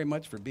 thank you very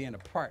much for being a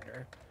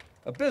partner,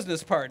 a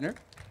business partner,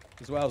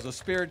 as well as a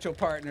spiritual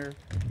partner,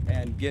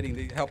 and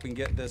helping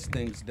get these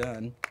things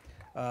done.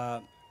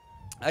 The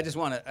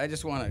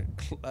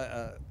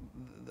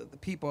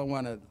people I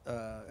want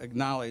to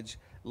acknowledge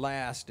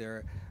last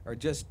are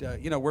just,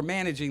 you know, we're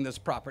managing this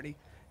property,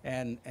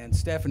 and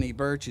Stephanie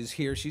Birch is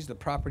here. She's the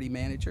property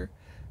manager.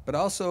 But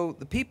also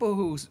the people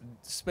who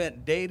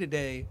spent day to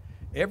day,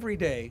 every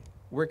day,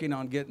 working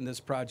on getting this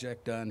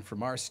project done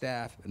from our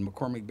staff and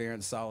McCormick,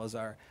 Barron,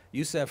 Salazar.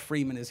 Yusef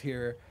Freeman is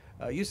here.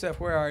 Yusef,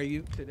 where are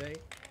you today?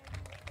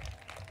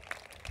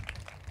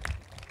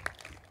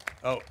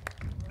 Oh,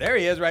 there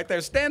he is right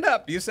there. Stand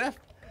up, Yusef.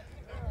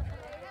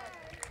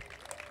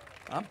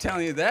 I'm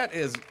telling you, that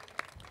is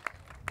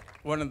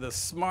one of the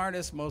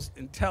smartest, most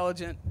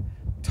intelligent,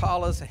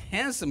 tallest,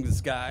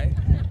 handsomest guy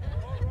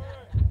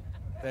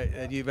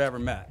that you've ever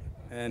met.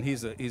 And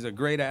he's a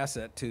great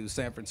asset to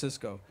San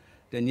Francisco.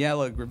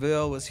 Daniela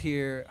Greville was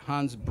here,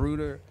 Hans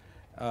Bruder,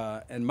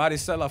 and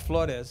Maricela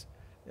Flores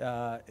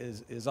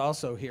is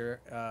also here,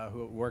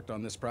 who worked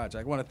on this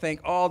project. I want to thank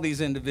all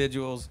these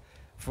individuals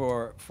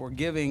for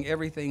giving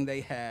everything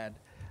they had.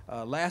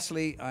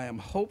 Lastly, I am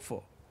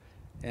hopeful,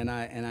 and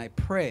I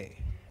pray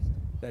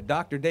that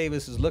Dr.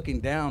 Davis is looking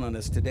down on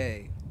us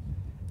today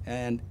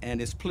and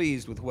is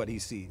pleased with what he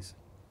sees.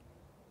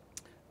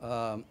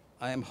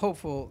 am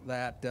hopeful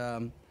that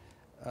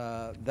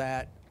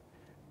that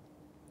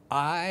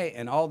I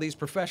and all these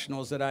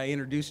professionals that I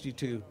introduced you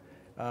to,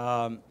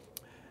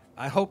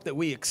 I hope that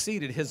we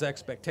exceeded his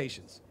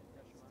expectations,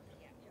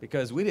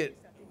 because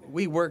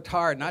we worked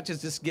hard not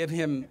just give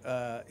him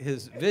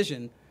his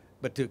vision,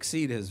 but to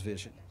exceed his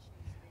vision.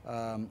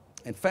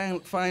 And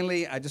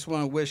finally, I just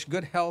want to wish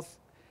good health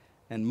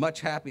and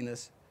much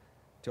happiness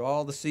to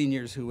all the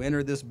seniors who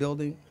enter this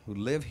building, who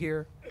live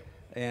here,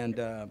 and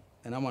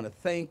I want to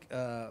thank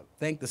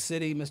the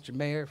city, Mr.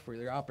 Mayor, for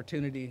the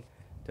opportunity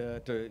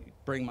to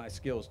bring my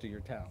skills to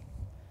your town.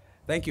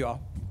 Thank you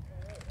all.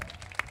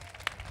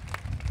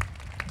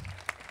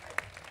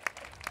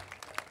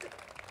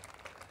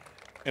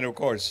 And of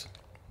course,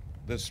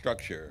 this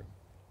structure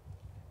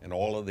and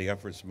all of the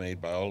efforts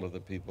made by all of the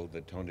people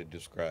that Tony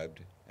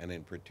described, and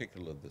in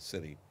particular the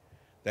city,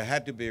 there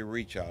had to be a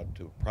reach out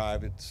to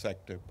private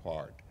sector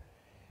part.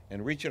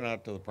 And reaching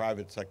out to the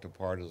private sector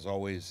part is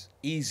always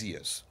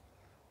easiest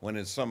when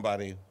it's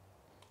somebody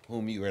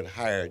whom you had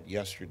hired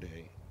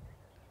yesterday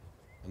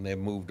and they've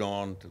moved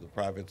on to the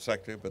private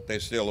sector, but they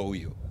still owe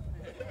you.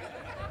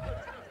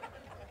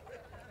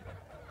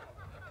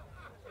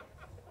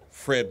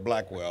 Fred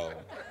Blackwell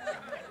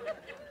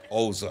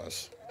owes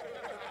us.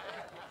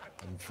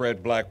 And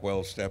Fred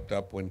Blackwell stepped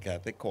up when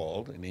Kathy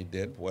called, and he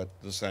did what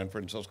the San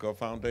Francisco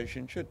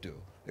Foundation should do.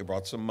 They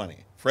brought some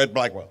money. Fred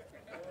Blackwell.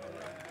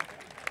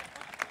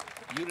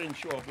 You didn't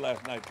show up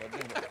last night, did you?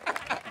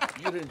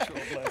 You didn't show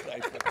up last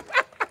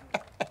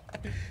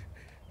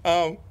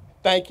night.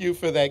 Thank you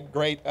for that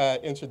great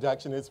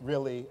introduction. It's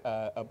really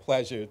a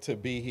pleasure to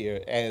be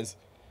here. As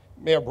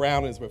Mayor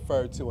Brown is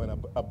referred to,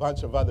 and a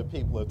bunch of other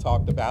people have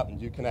talked about, and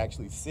you can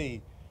actually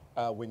see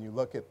when you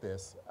look at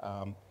this,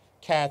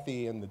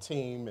 Kathy and the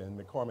team and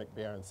McCormick,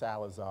 Bear, and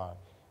Salazar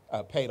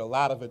paid a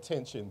lot of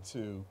attention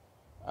to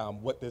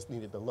what this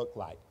needed to look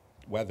like,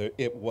 whether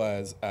it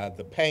was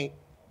the paint,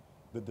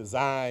 the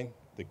design,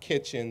 the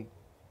kitchen,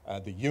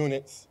 the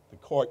units, the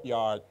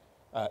courtyard.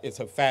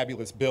 It's a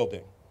fabulous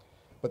building.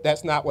 But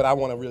that's not what I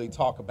want to really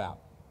talk about.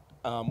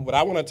 What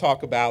I want to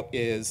talk about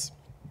is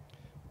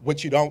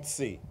what you don't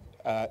see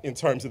in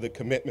terms of the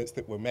commitments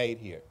that were made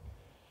here.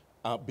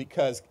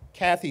 Because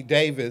Kathy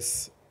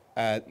Davis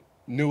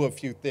knew a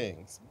few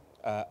things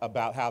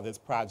about how this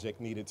project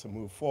needed to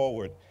move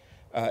forward.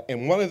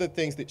 And one of the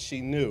things that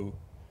she knew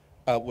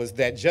was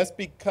that just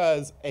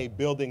because a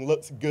building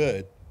looks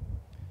good,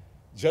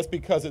 just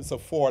because it's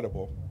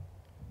affordable,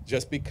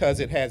 just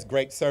because it has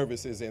great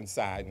services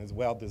inside and is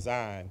well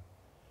designed,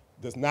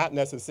 does not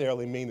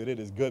necessarily mean that it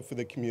is good for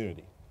the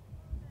community.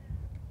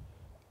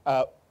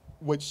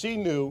 What she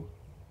knew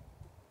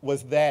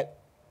was that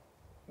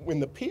when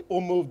the people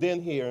moved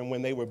in here and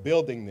when they were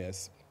building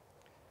this,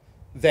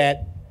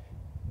 that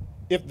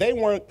if they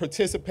weren't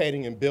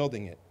participating in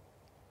building it,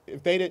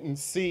 if they didn't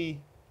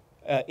see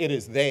it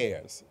as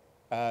theirs,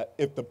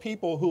 if the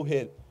people who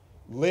had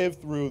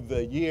lived through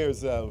the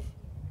years of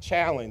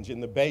challenge in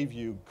the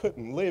Bayview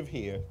couldn't live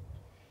here,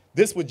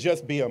 this would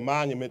just be a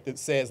monument that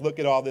says, look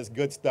at all this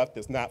good stuff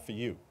that's not for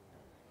you.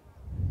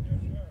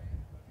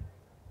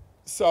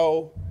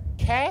 So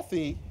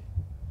Kathy,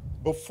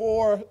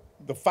 before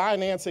the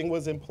financing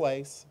was in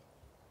place,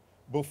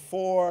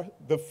 before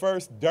the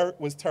first dirt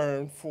was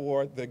turned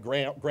for the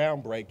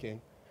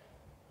groundbreaking,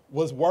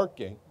 was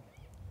working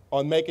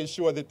on making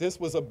sure that this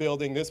was a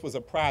building, this was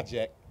a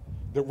project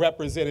that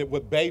represented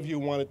what Bayview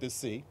wanted to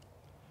see,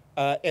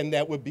 and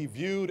that would be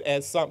viewed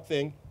as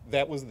something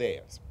that was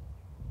theirs.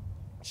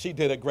 She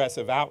did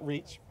aggressive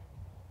outreach.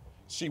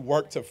 She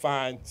worked to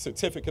find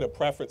certificate of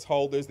preference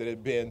holders that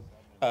had been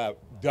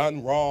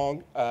done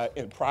wrong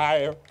in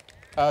prior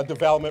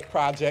development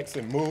projects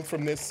and moved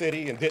from this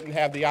city and didn't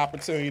have the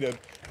opportunity to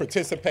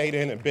participate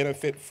in and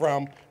benefit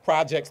from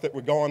projects that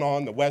were going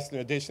on, the Western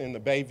Addition and the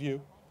Bayview.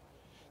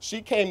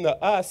 She came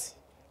to us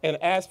and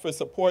asked for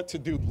support to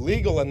do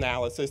legal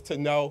analysis to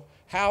know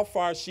how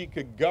far she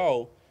could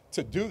go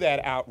to do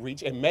that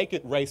outreach and make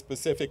it race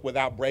specific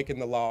without breaking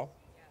the law.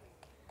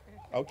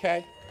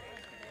 Okay?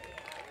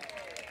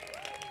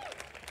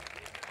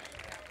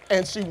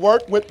 And she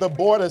worked with the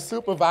Board of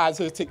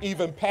Supervisors to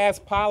even pass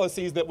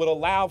policies that would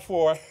allow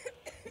for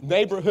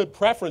neighborhood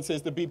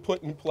preferences to be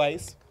put in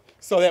place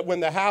so that when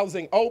the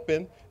housing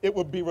opened, it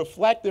would be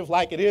reflective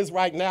like it is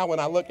right now when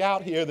I look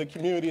out here, the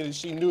community that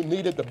she knew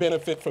needed to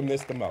benefit from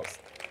this the most.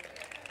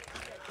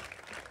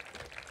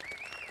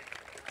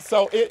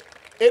 So it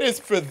is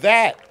for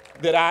that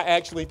that I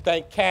actually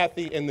thank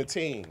Kathy and the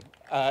team.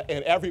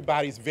 And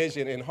everybody's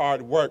vision and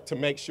hard work to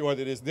make sure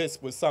that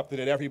this was something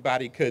that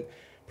everybody could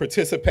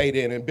participate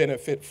in and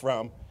benefit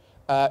from.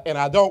 And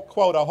I don't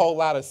quote a whole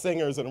lot of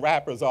singers and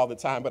rappers all the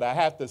time, but I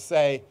have to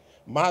say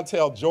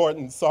Montel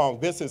Jordan's song,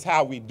 "This Is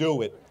How We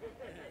Do It,"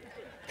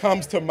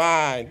 comes to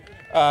mind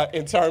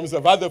in terms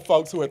of other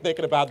folks who are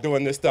thinking about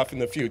doing this stuff in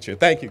the future.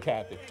 Thank you,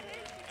 Kathy.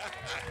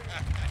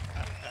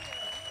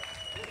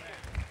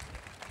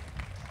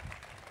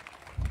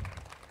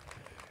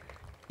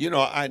 You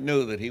know, I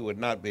knew that he would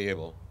not be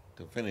able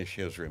to finish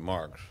his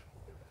remarks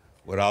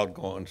without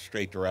going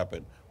straight to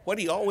rapping. what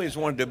he always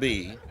wanted to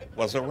be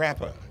was a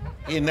rapper.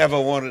 He never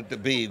wanted to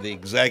be the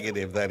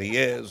executive that he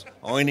is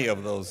or any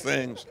of those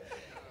things.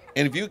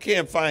 And if you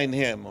can't find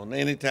him on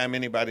any time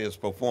anybody is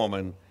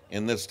performing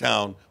in this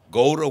town,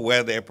 go to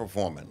where they're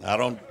performing. I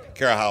don't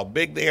care how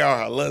big they are,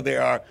 how little they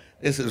are.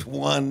 This is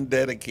one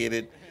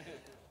dedicated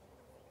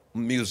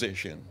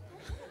musician.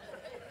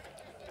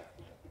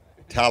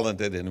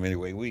 Talented in many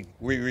ways. We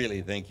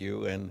really thank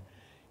you. And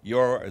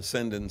your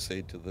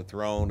ascendancy to the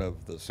throne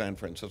of the San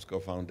Francisco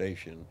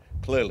Foundation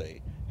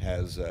clearly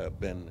has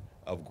been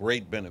of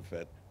great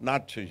benefit,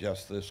 not to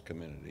just this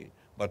community,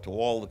 but to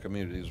all the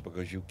communities,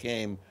 because you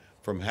came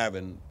from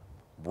having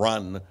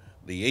run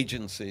the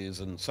agencies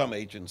and some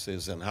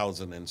agencies in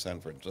housing in San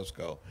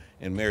Francisco.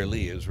 And Mayor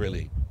Lee is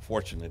really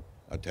fortunate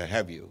to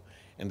have you.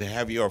 And to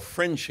have your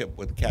friendship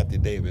with Kathy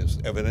Davis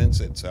evidence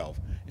itself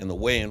in the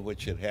way in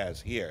which it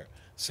has here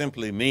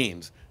simply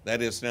means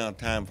that it's now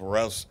time for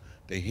us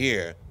to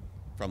hear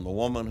from the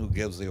woman who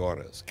gives the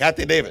orders.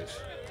 Kathy Davis.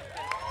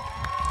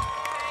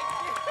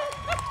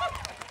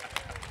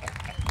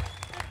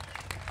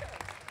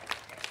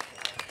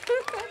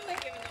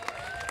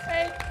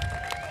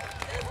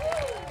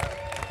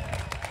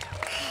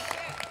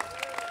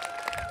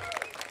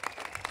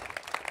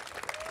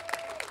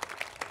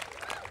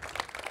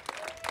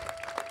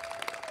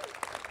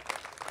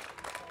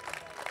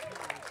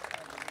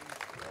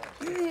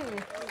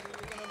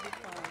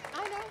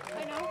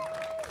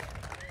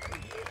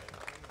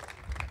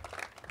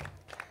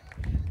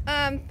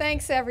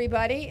 Thanks,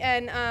 everybody.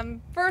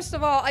 And first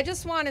of all, I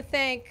just want to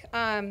thank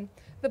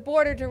the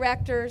board of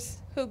directors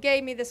who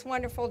gave me this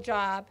wonderful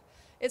job.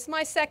 It's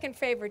my second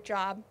favorite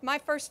job. My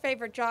first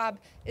favorite job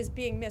is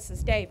being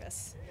Mrs.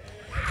 Davis.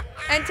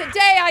 And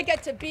today I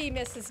get to be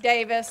Mrs.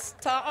 Davis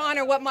to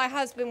honor what my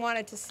husband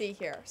wanted to see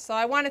here. So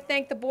I want to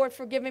thank the board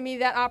for giving me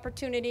that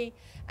opportunity.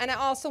 And I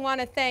also want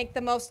to thank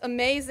the most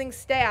amazing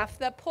staff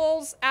that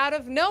pulls out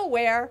of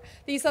nowhere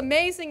these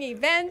amazing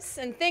events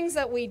and things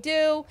that we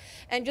do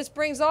and just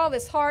brings all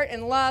this heart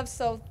and love.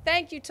 So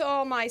thank you to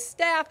all my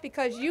staff,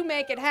 because you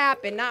make it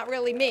happen, not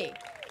really me.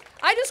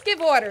 I just give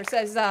orders,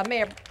 as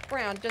Mayor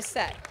Brown just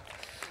said.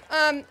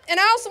 And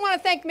I also want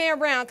to thank Mayor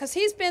Brown, because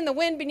he's been the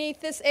wind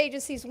beneath this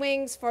agency's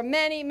wings for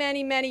many,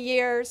 many, many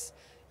years.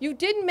 You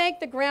didn't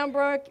make the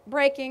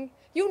groundbreaking.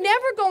 You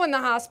never go in the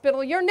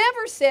hospital. You're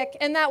never sick.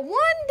 And that one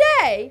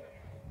day,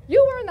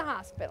 you were in the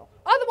hospital.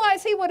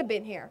 Otherwise, he would have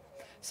been here.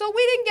 So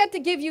we didn't get to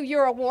give you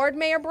your award,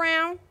 Mayor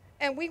Brown,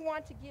 and we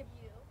want to give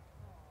you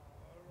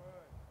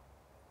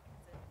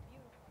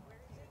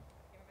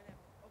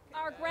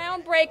our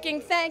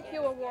groundbreaking thank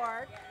you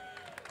award.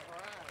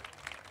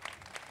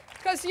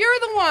 Because you're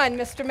the one,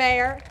 Mr.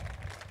 Mayor,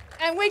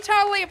 and we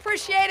totally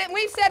appreciate it. And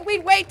we've said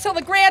we'd wait till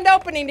the grand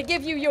opening to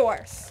give you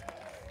yours.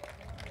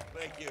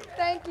 Thank you.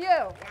 Thank you.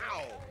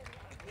 Wow.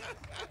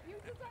 You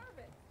deserve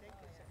it.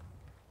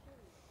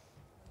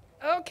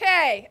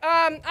 Okay,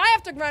 I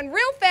have to run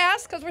real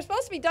fast because we're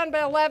supposed to be done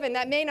by 11.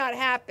 That may not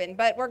happen,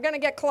 but we're going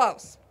to get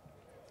close.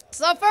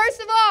 So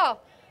first of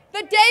all, the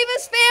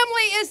Davis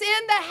family is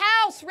in the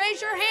house. Raise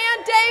your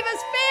hand,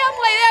 Davis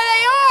family. There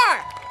they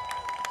are.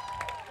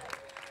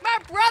 My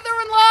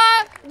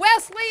brother-in-law,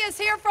 Wesley, is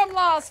here from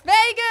Las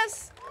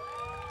Vegas.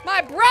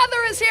 My brother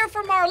is here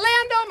from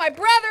Orlando. My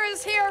brother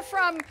is here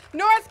from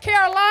North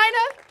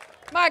Carolina.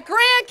 My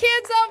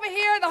grandkids over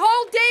here. The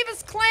whole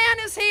Davis clan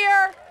is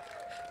here.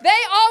 They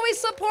always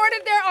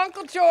supported their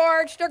Uncle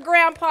George, their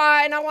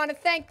grandpa, and I want to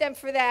thank them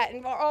for that,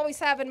 and for always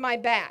having my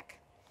back.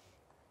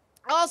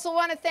 I also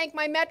want to thank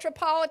my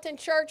Metropolitan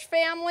Church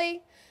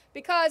family,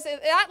 because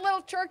that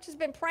little church has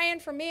been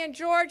praying for me and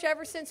George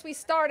ever since we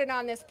started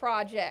on this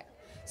project.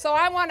 So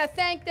I want to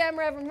thank them,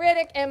 Reverend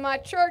Riddick, and my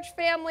church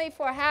family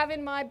for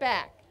having my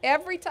back.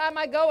 Every time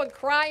I go and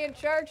cry in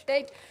church,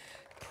 they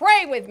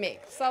pray with me.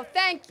 So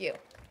thank you.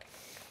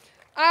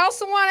 I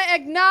also want to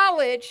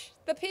acknowledge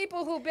the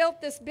people who built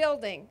this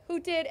building, who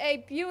did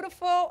a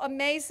beautiful,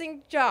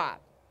 amazing job.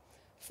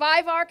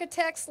 5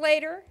 architects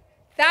later,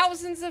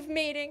 thousands of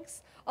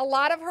meetings, a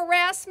lot of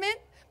harassment,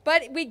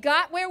 but we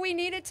got where we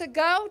needed to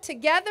go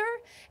together,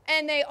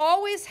 and they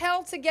always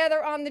held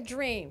together on the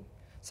dream.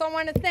 So I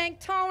want to thank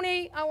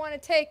Tony. I want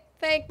to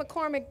thank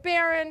McCormick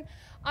Barron.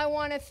 I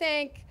want to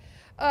thank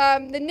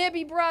the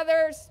Nibby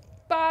brothers,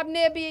 Bob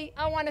Nibby.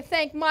 I want to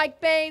thank Mike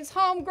Baines.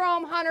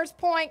 Homegrown Hunters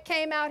Point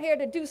came out here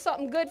to do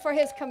something good for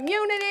his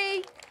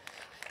community.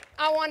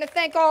 I want to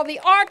thank all the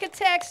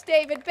architects,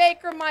 David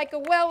Baker, Micah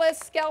Willis,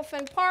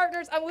 Skelfin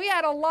Partners. We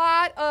had a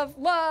lot of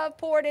love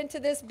poured into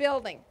this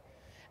building.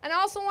 And I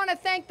also want to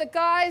thank the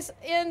guys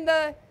in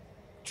the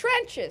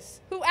trenches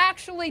who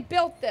actually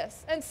built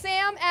this. And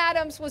Sam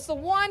Adams was the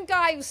one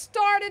guy who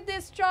started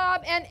this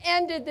job and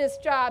ended this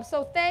job.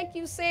 So thank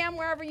you, Sam,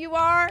 wherever you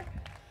are.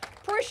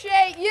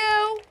 Appreciate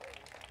you.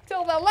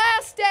 Till the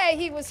last day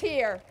he was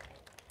here.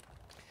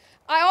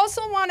 I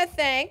also want to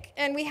thank,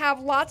 and we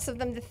have lots of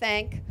them to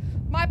thank,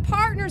 my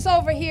partners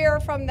over here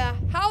from the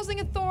Housing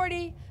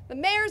Authority, the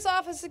Mayor's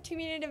Office of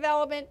Community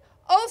Development,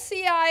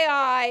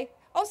 OCII,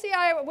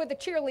 OCI were the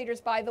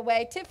cheerleaders, by the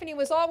way. Tiffany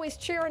was always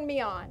cheering me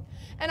on.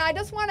 And I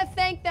just want to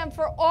thank them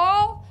for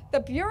all the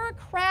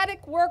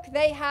bureaucratic work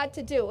they had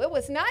to do. It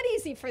was not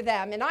easy for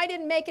them, and I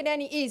didn't make it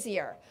any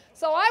easier.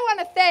 So I want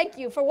to thank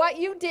you for what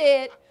you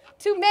did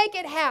to make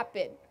it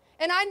happen.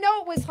 And I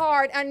know it was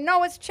hard, I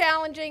know it's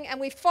challenging, and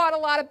we fought a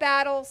lot of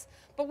battles,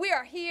 but we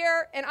are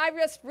here, and I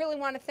just really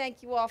want to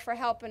thank you all for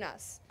helping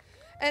us.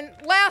 And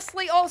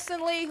lastly,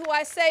 Olson Lee, who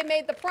I say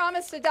made the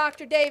promise to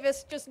Dr.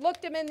 Davis, just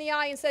looked him in the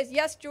eye and says,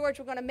 yes, George,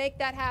 we're going to make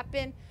that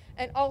happen.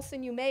 And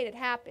Olson, you made it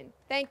happen.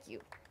 Thank you.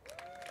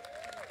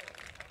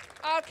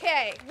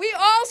 Okay, we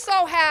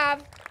also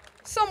have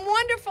some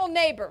wonderful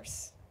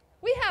neighbors.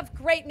 We have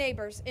great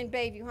neighbors in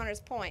Bayview, Hunters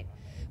Point.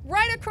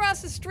 Right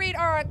across the street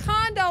are our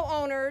condo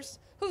owners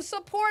who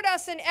support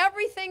us in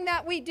everything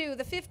that we do,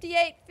 the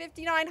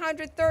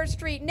 5900 3rd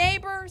Street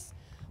neighbors.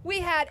 We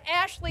had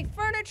Ashley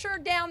Furniture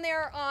down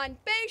there on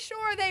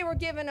Bayshore. They were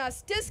giving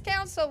us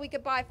discounts so we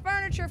could buy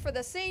furniture for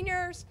the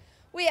seniors.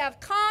 We have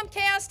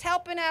Comcast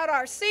helping out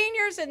our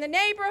seniors in the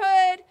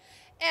neighborhood.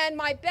 And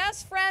my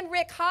best friend,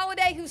 Rick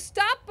Holliday, who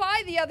stopped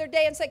by the other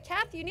day and said,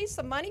 Kathy, you need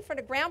some money for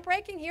the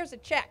groundbreaking? Here's a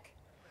check.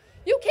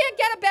 You can't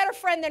get a better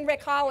friend than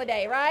Rick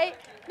Holliday, right?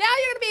 Now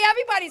you're going to be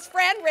everybody's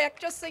friend, Rick,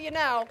 just so you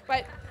know.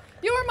 But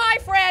you are my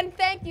friend.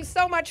 Thank you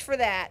so much for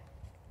that.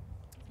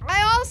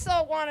 I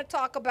also want to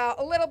talk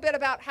a little bit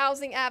about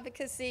housing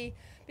advocacy,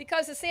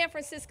 because the San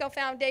Francisco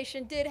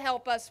Foundation did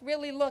help us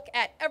really look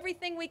at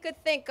everything we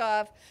could think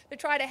of to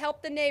try to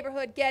help the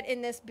neighborhood get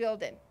in this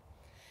building.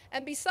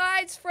 And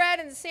besides Fred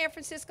and the San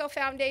Francisco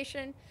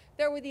Foundation,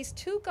 there were these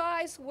two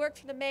guys who worked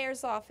for the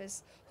mayor's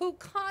office who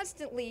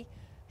constantly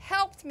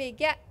helped me,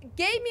 gave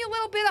me a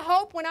little bit of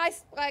hope when I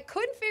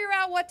couldn't figure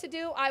out what to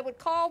do. I would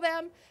call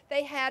them.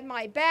 They had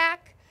my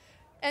back.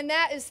 And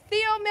that is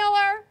Theo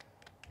Miller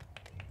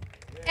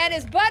and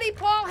his buddy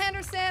Paul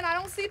Henderson. I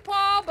don't see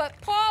Paul, but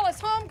Paul is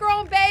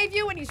homegrown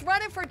Bayview, and he's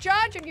running for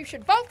judge, and you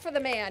should vote for the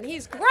man.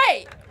 He's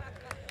great.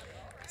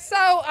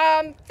 So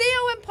Theo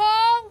and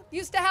Paul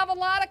used to have a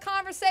lot of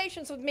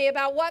conversations with me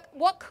about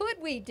what could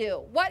we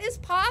do? What is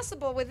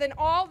possible within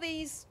all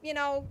these, you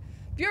know,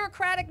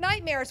 bureaucratic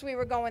nightmares we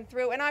were going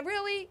through? And I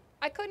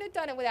couldn't have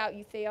done it without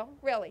you, Theo.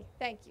 Really,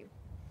 thank you.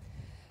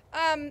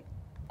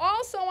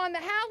 Also on the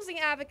housing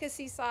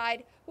advocacy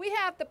side, we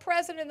have the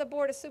president of the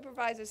Board of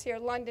Supervisors here,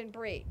 London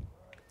Breed.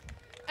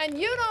 And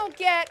you don't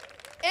get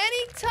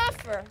any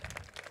tougher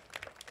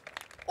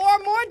or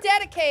more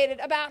dedicated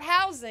about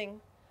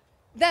housing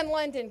than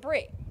London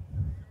Breed.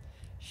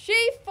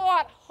 She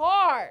fought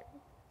hard,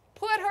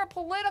 put her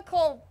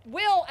political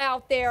will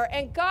out there,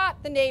 and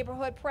got the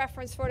neighborhood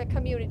preference for the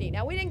community.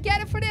 Now, we didn't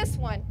get it for this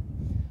one,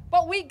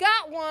 but we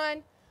got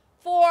one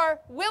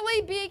for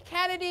Willie B.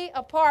 Kennedy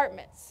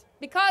Apartments.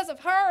 Because of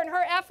her and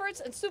her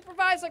efforts, and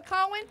Supervisor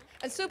Cohen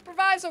and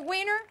Supervisor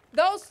Weiner,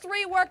 those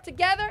three worked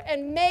together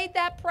and made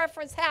that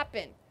preference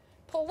happen.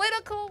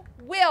 Political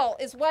will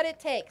is what it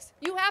takes.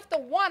 You have to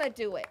want to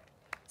do it.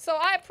 So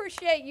I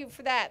appreciate you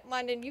for that,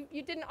 London.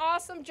 You did an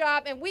awesome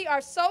job, and we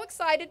are so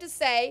excited to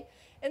say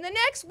in the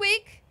next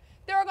week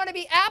there are going to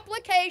be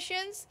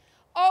applications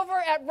over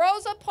at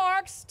Rosa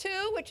Parks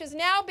 2, which is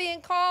now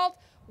being called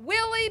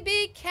Willie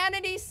B.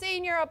 Kennedy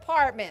Senior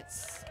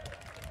Apartments.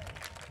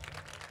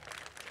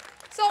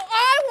 So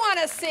I want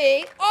to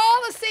see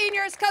all the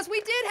seniors, because we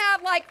did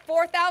have like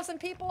 4,000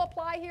 people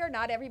apply here.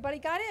 Not everybody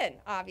got in,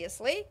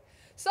 obviously.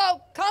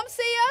 So come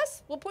see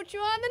us. We'll put you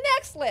on the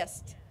next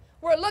list.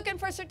 We're looking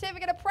for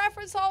certificate of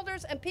preference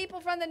holders and people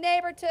from the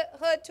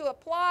neighborhood to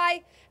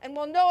apply, and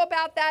we'll know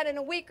about that in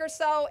a week or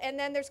so, and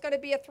then there's going to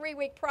be a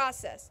 3-week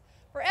process.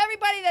 For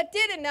everybody that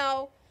didn't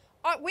know,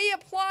 we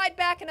applied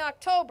back in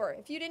October.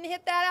 If you didn't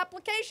hit that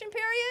application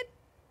period,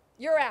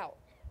 you're out.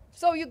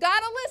 So you got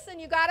to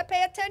listen, you got to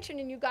pay attention,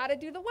 and you got to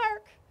do the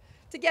work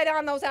to get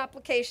on those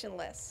application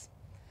lists.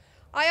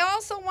 I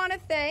also want to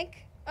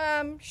thank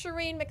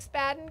Shireen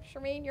McSpadden.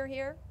 Shireen, you're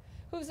here.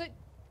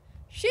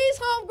 She's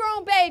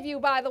homegrown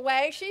Bayview, by the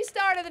way. She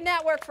started the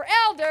Network for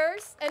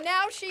Elders, and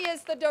now she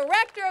is the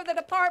director of the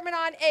Department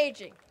on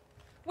Aging,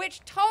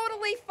 which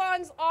totally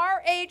funds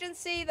our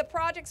agency, the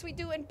projects we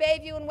do in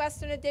Bayview and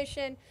Western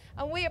Addition,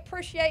 and we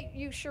appreciate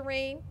you,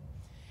 Shireen.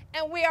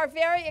 And we are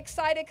very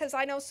excited, because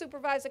I know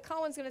Supervisor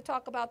Cohen's going to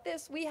talk about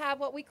this. We have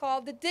what we call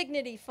the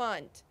Dignity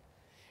Fund.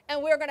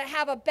 And we're going to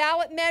have a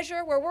ballot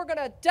measure where we're going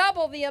to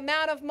double the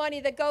amount of money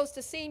that goes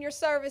to senior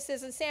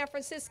services in San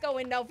Francisco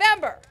in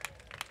November.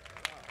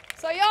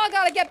 So y'all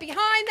got to get behind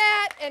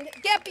that and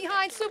get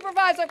behind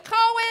Supervisor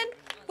Cohen,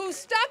 who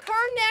stuck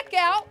her neck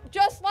out,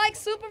 just like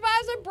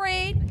Supervisor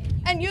Breed,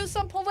 and used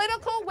some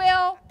political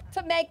will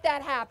to make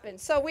that happen.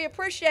 So we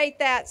appreciate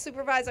that,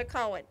 Supervisor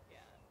Cohen.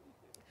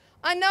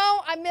 I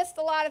know I missed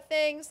a lot of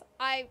things.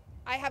 I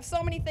have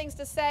so many things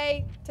to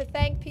say, to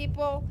thank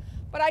people,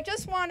 but I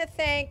just want to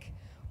thank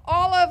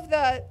all of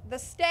the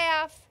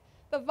staff,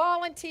 the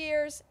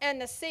volunteers, and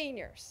the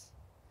seniors.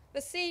 The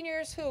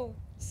seniors who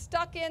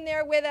stuck in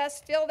there with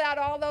us, filled out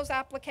all those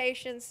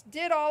applications,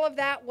 did all of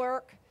that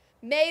work,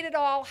 made it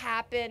all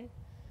happen.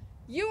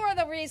 You are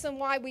the reason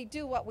why we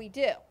do what we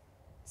do.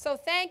 So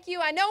thank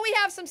you. I know we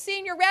have some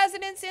senior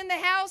residents in the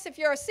house. If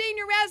you're a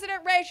senior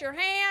resident, raise your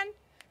hand,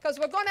 because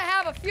we're going to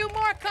have a few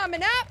more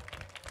coming up.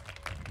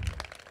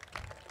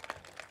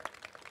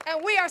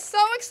 And we are so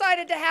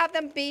excited to have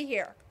them be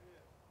here.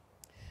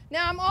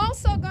 Now, I'm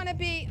also going to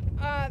be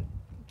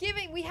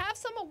we have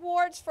some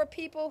awards for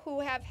people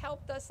who have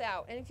helped us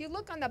out. And if you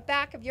look on the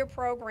back of your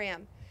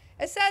program,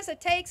 it says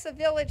it takes a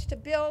village to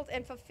build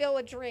and fulfill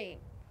a dream.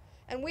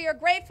 And we are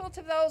grateful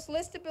to those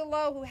listed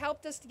below who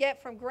helped us to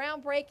get from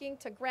groundbreaking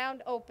to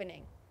ground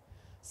opening.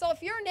 So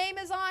if your name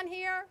is on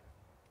here,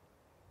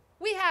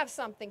 we have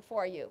something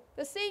for you.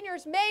 The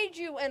seniors made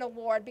you an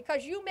award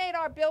because you made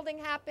our building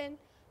happen.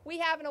 We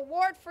have an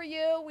award for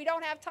you. We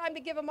don't have time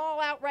to give them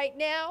all out right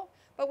now,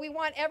 but we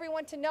want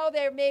everyone to know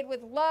they're made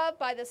with love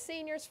by the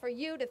seniors for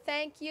you to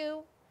thank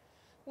you.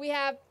 We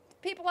have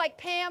people like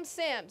Pam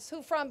Sims,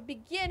 who from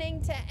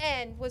beginning to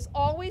end was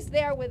always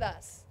there with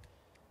us.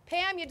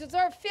 Pam, you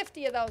deserve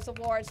 50 of those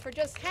awards for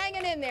just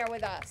hanging in there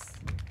with us.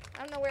 I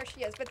don't know where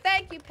she is, but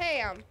thank you,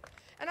 Pam.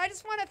 And I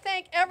just want to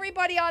thank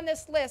everybody on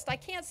this list. I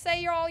can't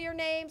say all your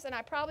names, and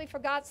I probably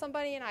forgot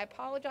somebody, and I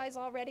apologize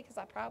already because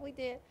I probably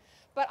did.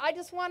 But I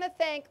just want to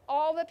thank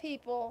all the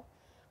people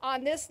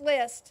on this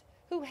list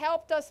who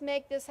helped us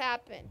make this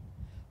happen.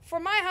 For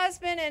my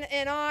husband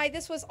and I,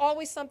 this was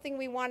always something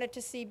we wanted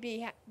to see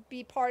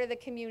be part of the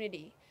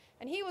community.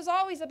 And he was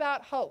always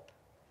about hope.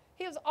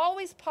 He was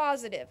always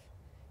positive.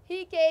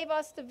 He gave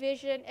us the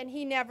vision, and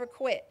he never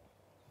quit.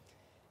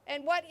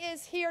 And what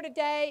is here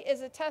today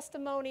is a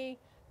testimony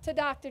to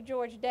Dr.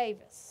 George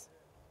Davis.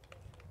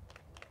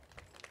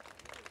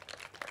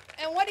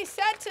 And what he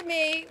said to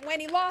me when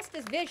he lost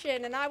his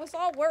vision, and I was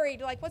all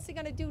worried, like, what's he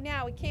going to do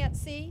now? He can't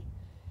see.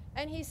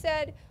 And he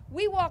said,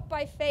 we walk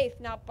by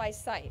faith, not by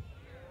sight.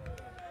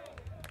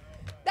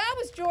 That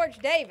was George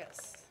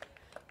Davis.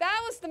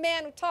 That was the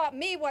man who taught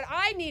me what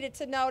I needed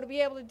to know to be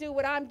able to do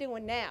what I'm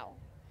doing now.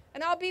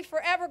 And I'll be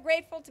forever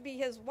grateful to be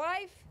his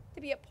wife,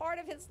 to be a part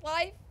of his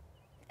life,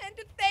 and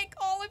to thank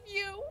all of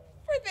you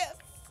for this.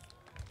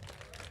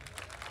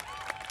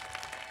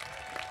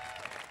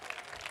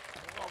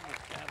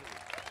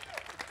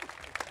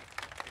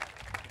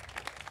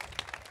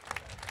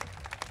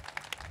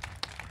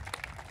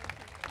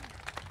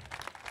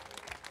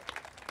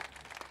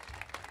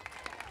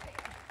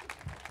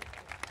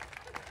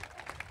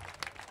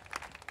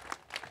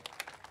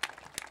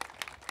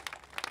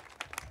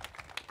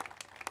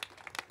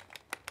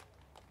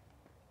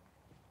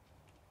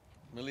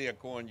 Malia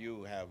Corn,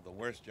 you have the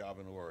worst job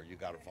in the world. You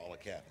got to follow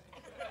Kathy.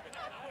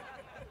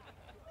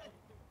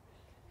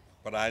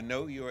 But I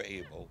know you're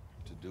able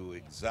to do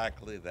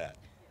exactly that.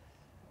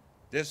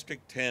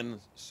 District 10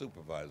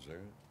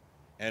 supervisor,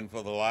 and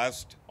for the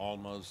last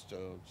almost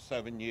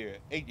 6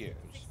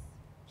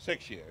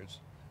 years,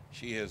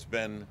 she has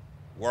been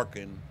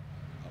working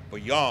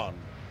beyond.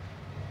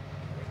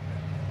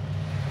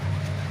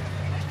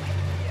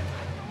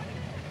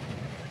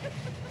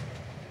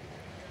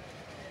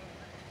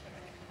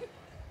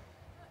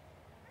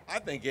 I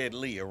think Ed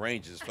Lee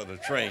arranges for the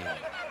train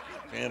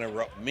to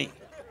interrupt me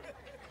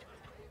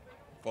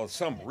for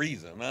some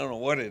reason. I don't know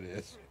what it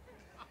is.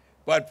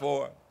 But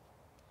for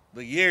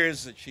the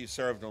years that she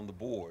served on the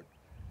board,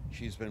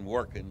 she's been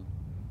working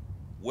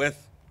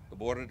with the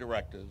board of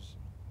directors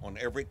on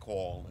every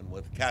call and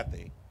with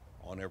Kathy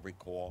on every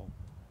call.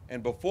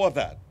 And before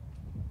that,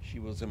 she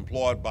was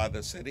employed by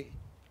the city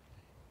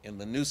in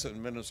the Newsom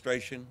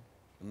administration,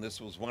 and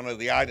this was one of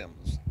the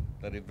items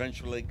that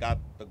eventually got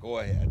the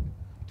go-ahead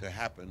to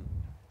happen,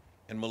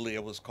 and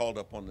Malia was called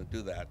upon to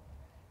do that.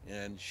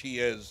 And she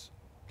is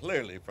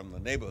clearly from the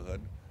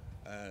neighborhood.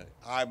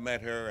 I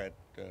met her at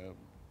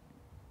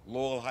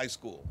Lowell High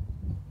School.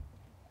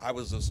 I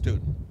was a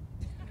student.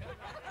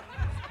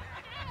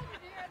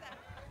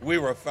 We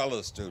were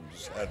fellow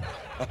students at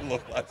Lowell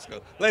High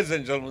School. Ladies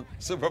and gentlemen,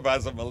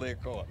 Supervisor Malia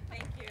Corn.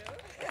 Thank you.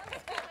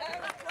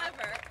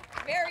 Clever.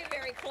 Very,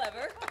 very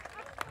clever.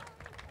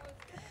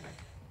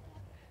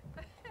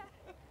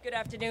 Good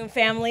afternoon,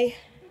 family.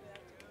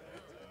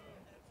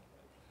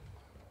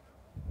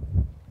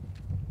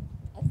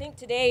 I think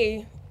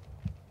today,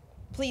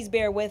 please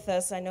bear with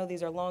us. I know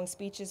these are long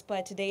speeches,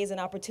 but today is an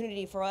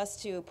opportunity for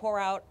us to pour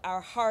out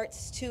our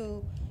hearts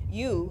to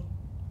you,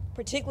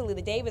 particularly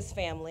the Davis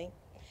family,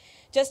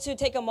 just to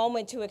take a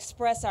moment to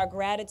express our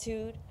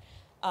gratitude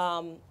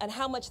and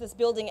how much this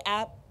building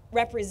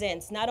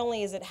represents. Not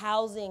only is it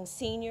housing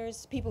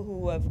seniors, people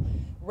who have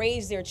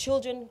raised their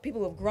children, people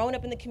who have grown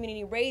up in the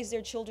community, raised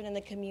their children in the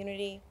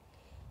community.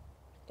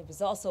 It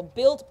was also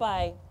built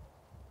by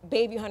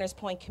Bayview Hunters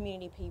Point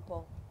community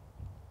people.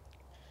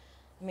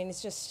 I mean,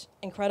 it's just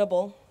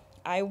incredible.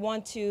 I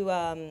want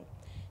to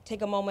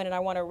take a moment and I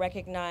want to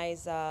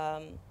recognize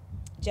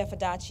Jeff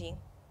Adachi,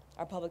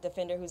 our public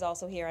defender, who's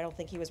also here. I don't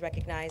think he was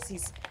recognized.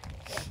 He's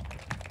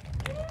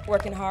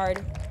working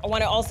hard. I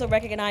want to also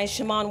recognize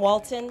Shimon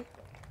Walton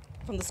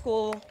from the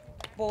school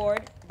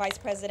board, vice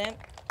president.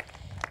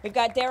 We've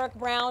got Derek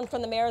Brown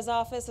from the mayor's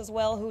office as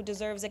well, who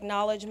deserves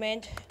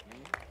acknowledgement.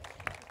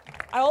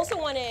 I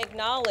also want to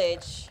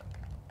acknowledge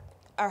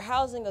our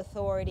housing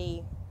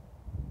authority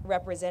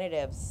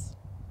representatives.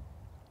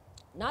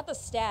 Not the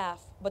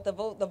staff, but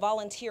the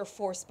volunteer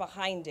force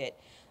behind it.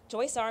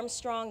 Joyce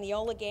Armstrong,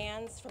 Neola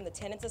Gans from the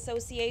Tenants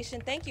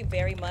Association, thank you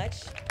very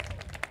much.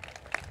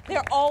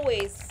 They're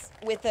always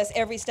with us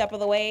every step of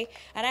the way.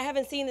 And I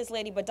haven't seen this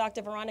lady, but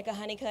Dr. Veronica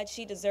Honeycutt,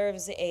 she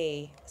deserves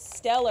a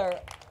stellar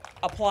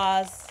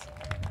applause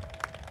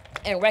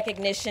and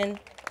recognition.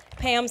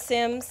 Pam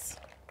Sims.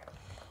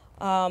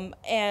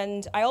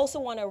 And I also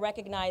want to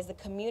recognize the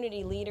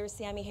community leaders,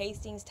 Sammy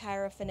Hastings,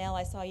 Tyra Fennell,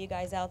 I saw you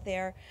guys out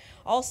there.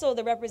 Also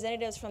the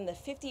representatives from the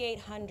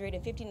 5800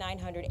 and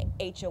 5900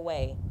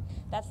 HOA.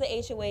 That's the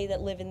HOA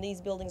that live in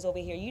these buildings over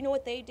here. You know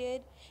what they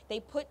did? They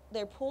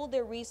pulled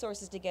their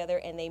resources together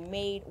and they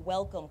made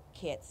welcome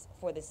kits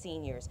for the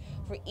seniors,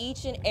 for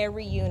each and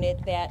every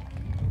unit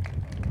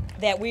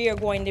that we are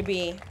going to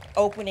be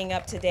opening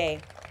up today.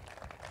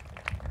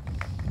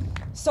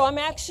 So I'm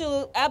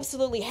actually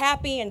absolutely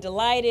happy and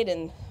delighted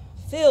and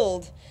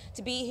filled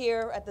to be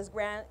here at this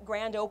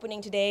grand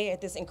opening today at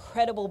this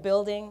incredible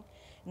building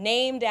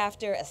named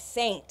after a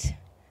saint,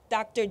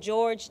 Dr.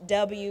 George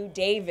W.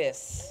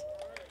 Davis.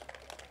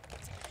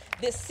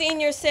 This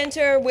senior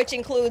center, which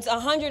includes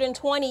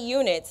 120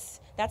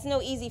 units, that's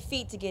no easy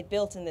feat to get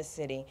built in this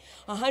city.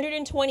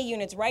 120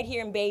 units right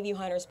here in Bayview,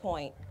 Hunters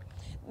Point.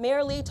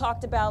 Mayor Lee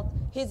talked about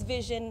his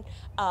vision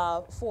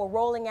for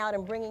rolling out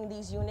and bringing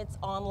these units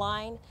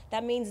online.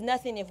 That means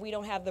nothing if we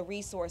don't have the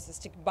resources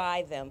to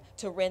buy them,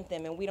 to rent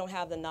them, and we don't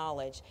have the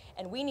knowledge.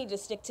 And we need to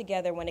stick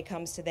together when it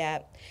comes to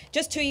that.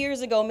 Just 2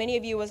 years ago, many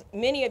of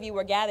you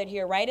were gathered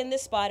here right in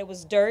this spot. It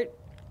was dirt.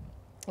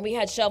 We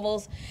had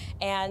shovels.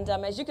 And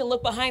as you can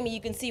look behind me,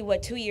 you can see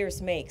what 2 years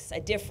makes,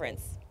 a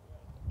difference.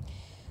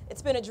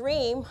 It's been a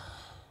dream,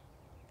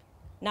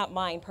 not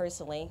mine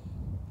personally.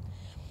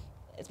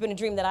 It's been a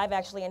dream that I've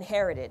actually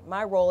inherited.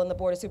 My role in the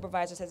Board of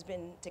Supervisors has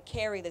been to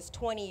carry this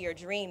 20-year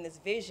dream, this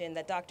vision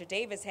that Dr.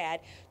 Davis had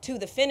to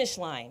the finish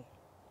line.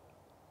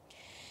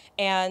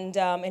 And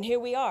here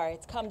we are.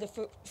 It's come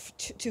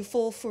to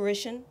full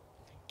fruition.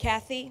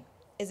 Kathy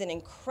is an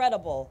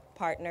incredible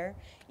partner.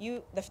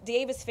 The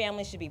Davis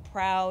family should be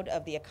proud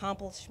of the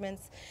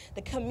accomplishments.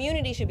 The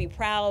community should be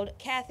proud.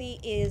 Kathy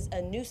is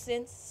a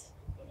nuisance.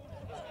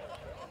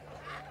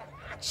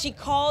 She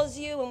calls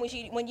you, and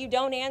when you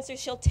don't answer,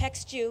 she'll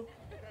text you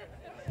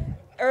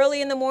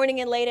early in the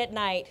morning and late at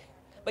night.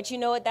 But you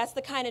know what? That's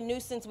the kind of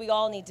nuisance we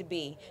all need to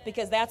be,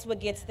 because that's what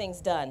gets things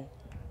done.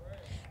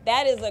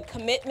 That is a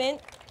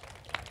commitment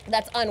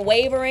that's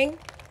unwavering.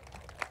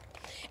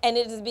 And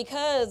it is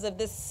because of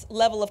this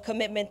level of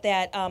commitment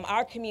that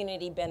our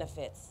community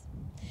benefits.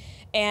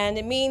 And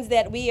it means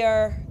that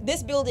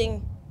this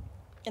building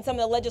and some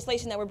of the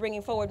legislation that we're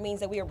bringing forward means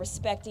that we are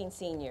respecting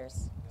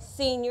seniors.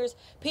 Seniors,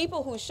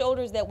 people whose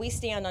shoulders that we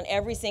stand on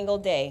every single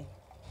day.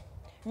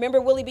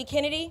 Remember Willie B.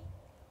 Kennedy?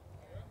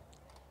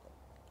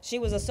 She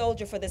was a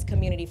soldier for this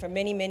community for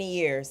many, many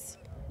years.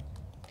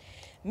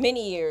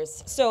 Many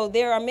years. So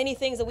there are many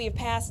things that we have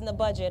passed in the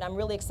budget. I'm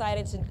really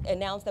excited to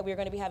announce that we're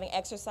going to be having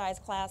exercise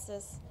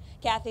classes.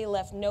 Kathy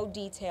left no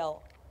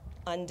detail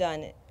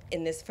undone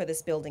for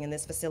this building, in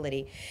this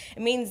facility.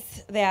 It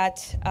means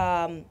that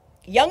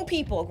young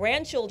people,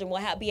 grandchildren,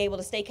 will be able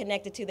to stay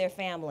connected to their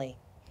family.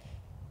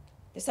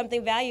 There's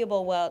something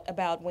valuable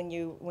about when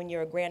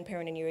you're a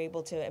grandparent and you're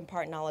able to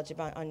impart knowledge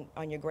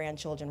on your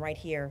grandchildren right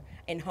here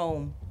in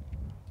home.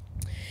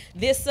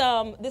 This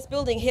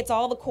building hits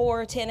all the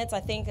core tenets, I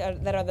think,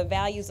 that are the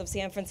values of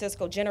San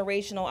Francisco,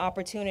 generational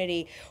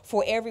opportunity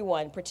for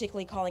everyone,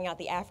 particularly calling out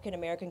the African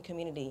American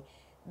community.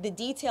 The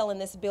detail in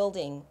this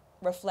building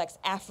reflects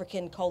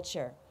African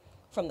culture,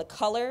 from the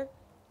color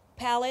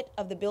palette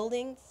of the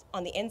buildings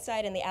on the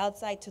inside and the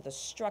outside to the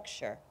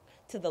structure,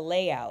 to the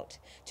layout,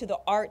 to the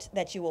art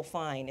that you will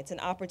find. It's an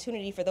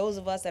opportunity for those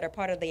of us that are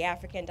part of the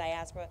African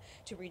diaspora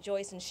to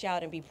rejoice and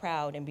shout and be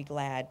proud and be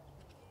glad.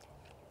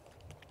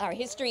 Our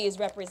history is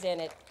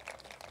represented.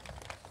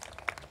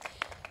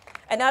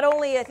 And not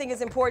only I think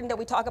it's important that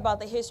we talk about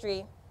the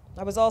history,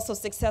 I was also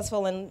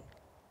successful in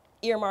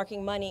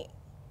earmarking money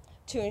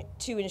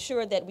to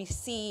ensure that we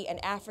see an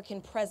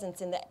African presence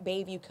in the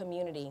Bayview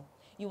community.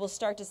 You will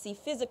start to see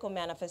physical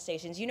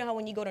manifestations. You know how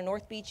when you go to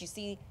North Beach, you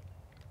see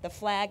the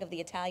flag of the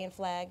Italian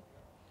flag?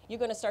 You're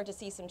going to start to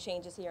see some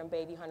changes here in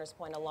Bayview, Hunters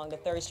Point along the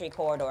 3rd Street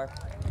corridor.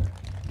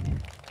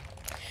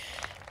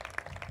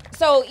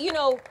 So, you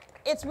know,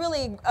 it's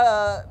really,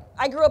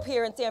 I grew up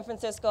here in San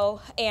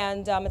Francisco,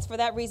 and it's for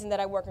that reason that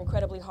I work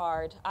incredibly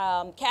hard.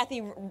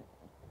 Kathy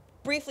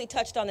briefly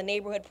touched on the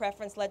neighborhood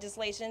preference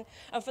legislation.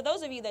 For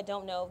those of you that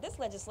don't know, this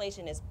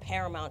legislation is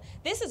paramount.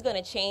 This is going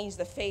to change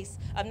the face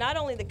of not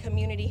only the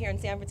community here in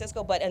San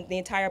Francisco, but in the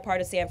entire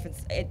parts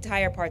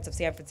of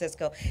San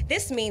Francisco.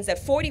 This means that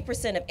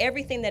 40% of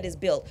everything that is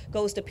built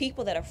goes to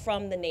people that are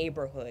from the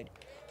neighborhood.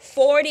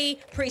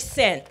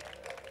 40%.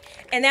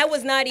 And that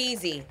was not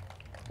easy.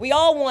 We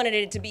all wanted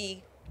it to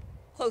be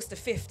close to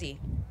 50.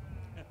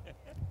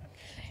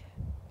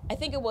 I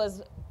think it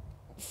was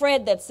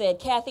Fred that said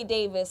Kathy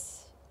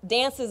Davis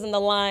dances in the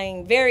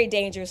line very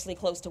dangerously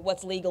close to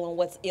what's legal and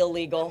what's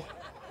illegal.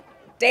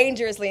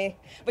 dangerously.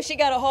 But she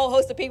got a whole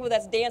host of people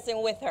that's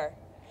dancing with her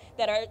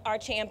that are our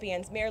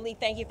champions. Mayor Lee,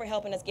 thank you for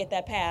helping us get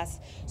that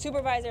passed.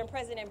 Supervisor and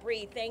President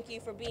Bree, thank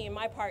you for being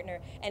my partner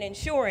and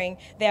ensuring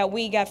that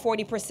we got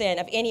 40%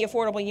 of any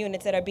affordable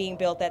units that are being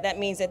built. That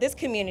means that this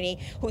community,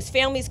 whose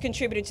families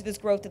contributed to this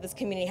growth of this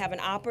community, have an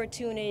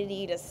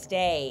opportunity to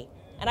stay.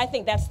 And I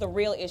think that's the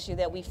real issue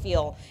that we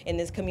feel in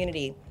this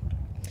community.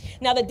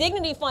 Now, the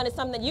Dignity Fund is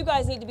something that you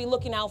guys need to be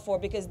looking out for,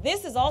 because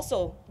this is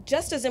also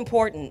just as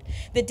important.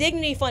 The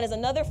Dignity Fund is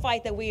another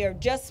fight that we are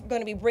just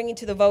going to be bringing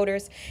to the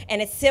voters,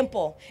 and it's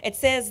simple. It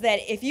says that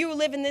if you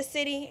live in this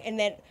city and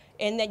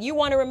that you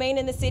want to remain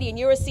in the city and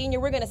you're a senior,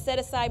 we're going to set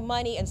aside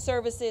money and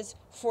services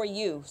for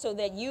you so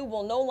that you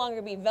will no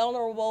longer be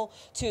vulnerable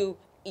to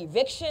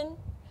eviction,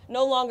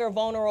 no longer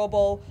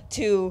vulnerable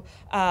to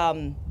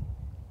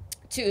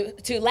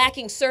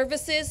lacking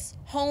services,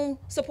 home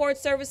support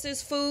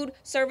services, food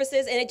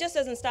services, and it just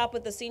doesn't stop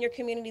with the senior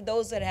community.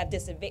 Those that have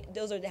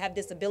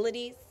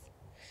disabilities,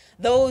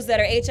 those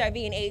that are HIV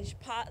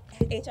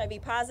and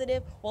HIV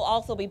positive will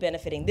also be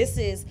benefiting. This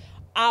is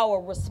our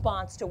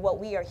response to what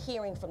we are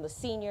hearing from the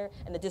senior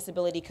and the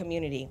disability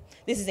community.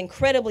 This is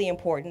incredibly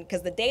important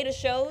because the data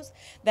shows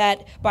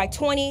that by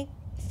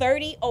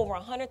 2030, over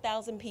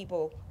 100,000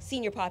 people,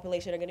 senior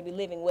population, are going to be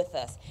living with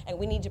us. And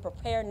we need to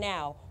prepare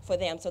now for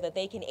them so that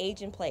they can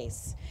age in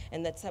place.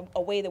 And that's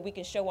a way that we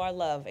can show our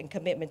love and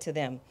commitment to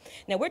them.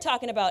 Now, we're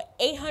talking about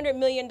 $800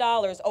 million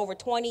over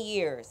 20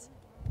 years.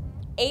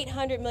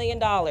 $800 million.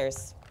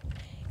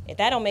 If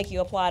that don't make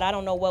you applaud, I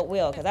don't know what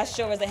will, because that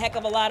sure is a heck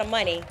of a lot of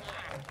money.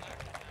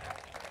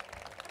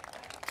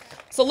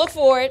 So look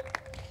for it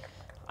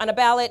on a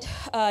ballot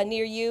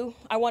near you.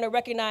 I want to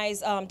recognize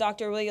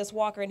Dr. Williams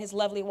Walker and his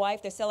lovely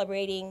wife. They're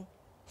celebrating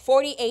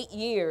 48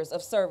 years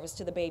of service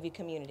to the Bayview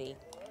community.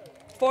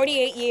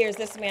 48 years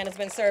this man has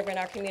been serving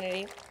our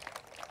community.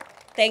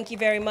 Thank you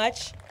very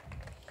much.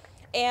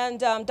 And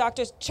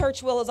Dr.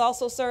 Churchwell has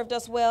also served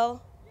us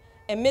well.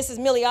 And Mrs.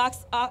 Millie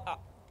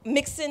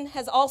Mixon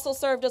has also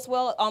served us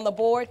well on the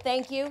board.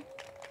 Thank you.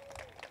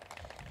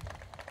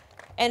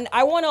 And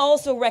I want to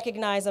also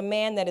recognize a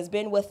man that has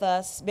been with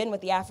us, been with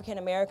the African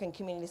American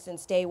community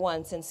since day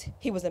one, since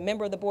he was a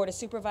member of the Board of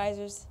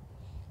Supervisors,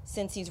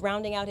 since he's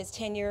rounding out his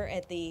tenure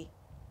at the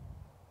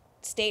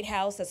State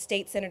House as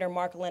State Senator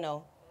Mark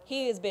Leno.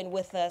 He has been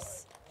with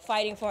us,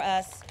 fighting for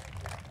us,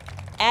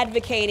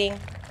 advocating,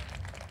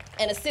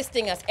 and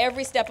assisting us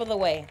every step of the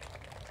way.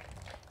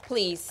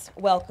 Please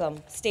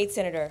welcome State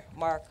Senator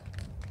Mark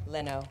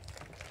Leno.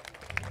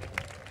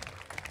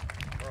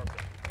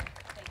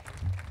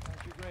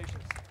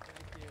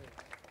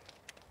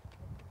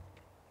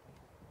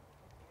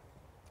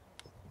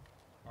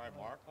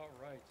 All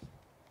right.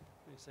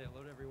 Let me say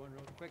hello to everyone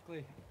real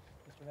quickly.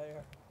 Mr.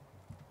 Mayor.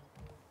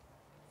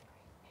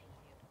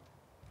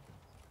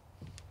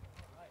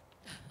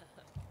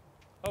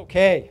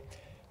 Okay.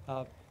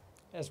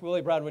 As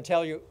Willie Brown would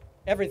tell you,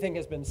 everything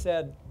has been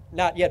said,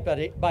 not yet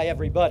by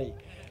everybody,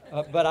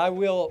 but I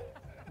will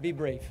be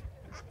brief.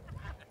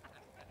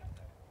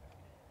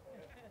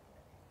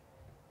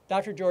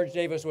 Dr. George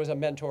Davis was a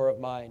mentor of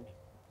mine,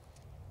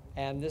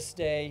 and this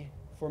day,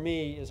 for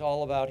me, is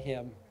all about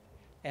him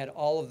and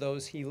all of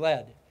those he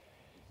led.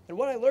 And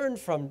what I learned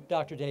from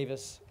Dr.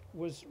 Davis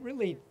was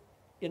really,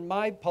 in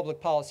my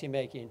public policy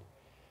making,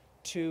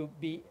 to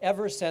be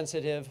ever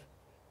sensitive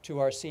to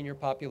our senior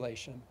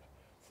population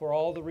for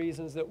all the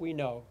reasons that we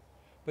know,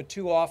 but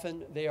too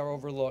often they are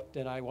overlooked.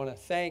 And I want to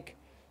thank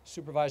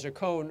Supervisor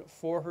Cohn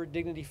for her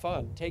Dignity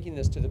Fund, taking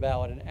this to the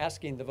ballot and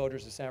asking the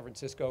voters of San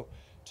Francisco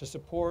to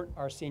support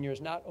our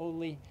seniors, not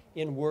only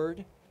in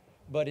word,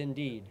 but in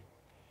deed.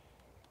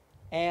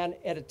 And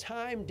at a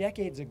time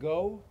decades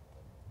ago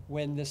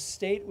when the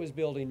state was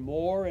building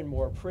more and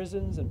more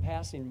prisons and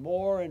passing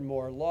more and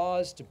more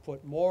laws to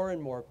put more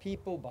and more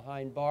people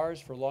behind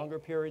bars for longer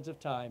periods of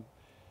time,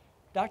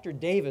 Dr.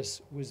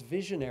 Davis was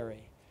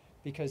visionary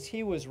because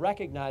he was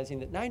recognizing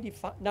that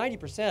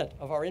 90%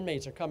 of our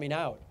inmates are coming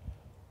out.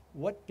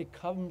 What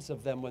becomes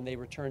of them when they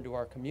return to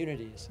our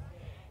communities?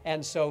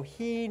 And so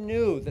he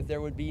knew that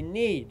there would be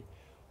need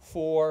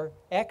for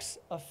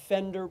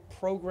ex-offender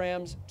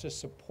programs to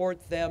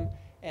support them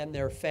and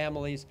their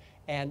families,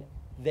 and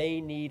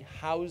they need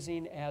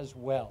housing as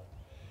well.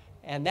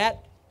 And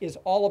that is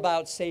all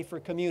about safer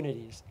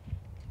communities.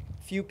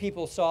 Few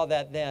people saw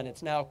that then.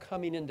 It's now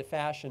coming into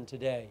fashion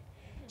today.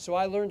 So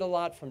I learned a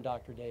lot from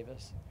Dr.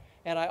 Davis.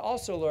 And I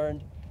also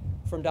learned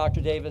from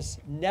Dr. Davis,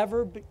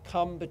 never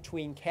come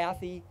between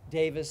Kathy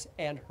Davis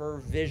and her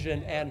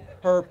vision and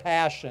her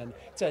passion.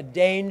 It's a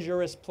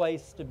dangerous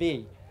place to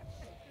be.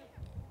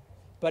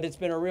 But it's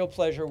been a real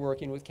pleasure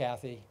working with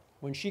Kathy.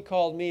 When she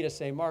called me to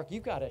say, Mark,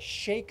 you've got to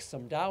shake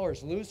some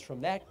dollars loose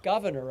from that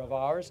governor of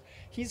ours.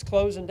 He's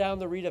closing down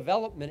the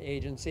redevelopment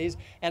agencies,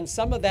 and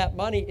some of that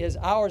money is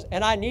ours,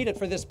 and I need it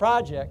for this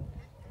project.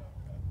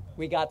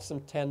 We got some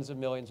tens of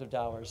millions of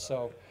dollars.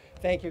 So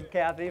thank you,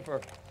 Kathy,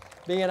 for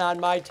being on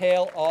my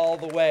tail all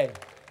the way.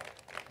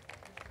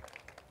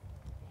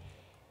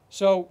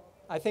 So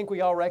I think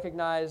we all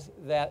recognize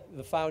that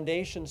the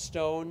foundation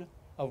stone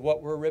of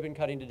what we're ribbon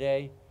cutting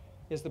today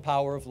is the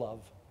power of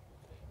love.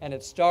 And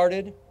it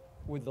started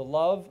with the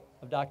love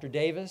of Dr.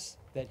 Davis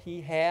that he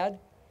had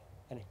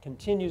and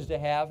continues to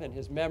have in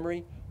his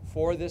memory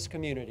for this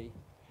community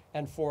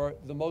and for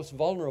the most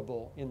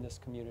vulnerable in this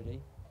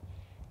community,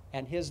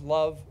 and his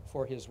love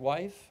for his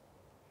wife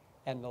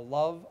and the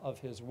love of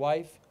his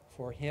wife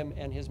for him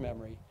and his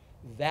memory.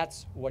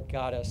 That's what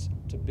got us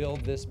to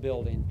build this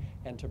building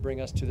and to bring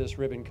us to this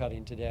ribbon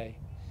cutting today.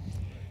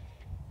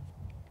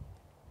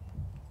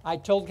 I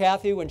told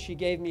Kathy when she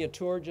gave me a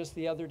tour just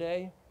the other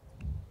day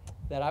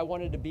that I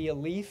wanted to be a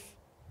leaf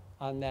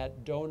on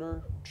that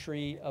donor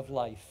tree of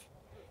life.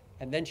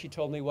 And then she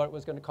told me what it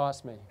was going to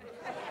cost me.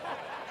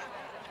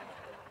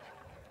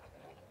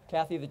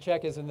 Kathy, the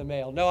check is in the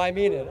mail. No, I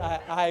mean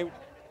it.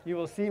 You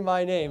will see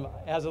my name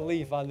as a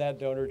leaf on that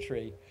donor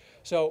tree.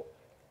 So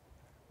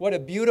what a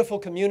beautiful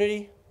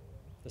community.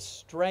 The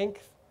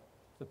strength,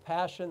 the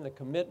passion, the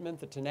commitment,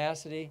 the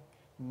tenacity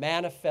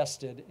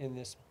manifested in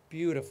this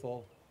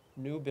beautiful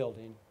new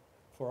building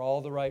for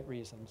all the right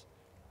reasons.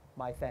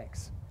 My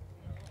thanks.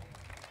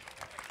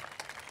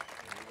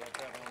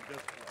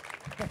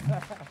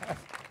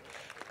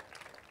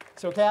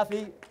 So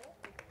Kathy,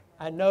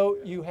 I know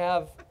you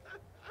have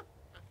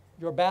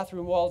your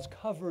bathroom walls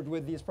covered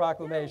with these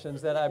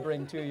proclamations that I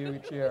bring to you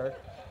each year.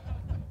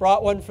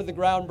 Brought one for the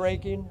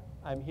groundbreaking.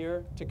 I'm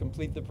here to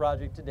complete the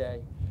project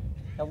today.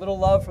 A little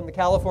love from the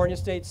California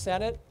State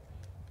Senate.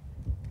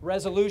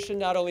 Resolution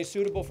not only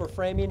suitable for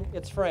framing,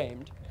 it's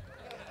framed.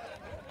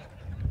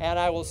 And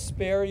I will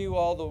spare you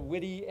all the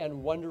witty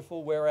and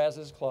wonderful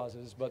whereases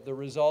clauses, but the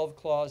resolve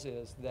clause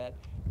is that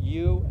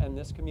you and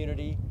this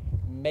community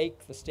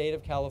make the state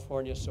of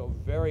California so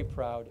very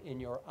proud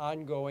in your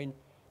ongoing,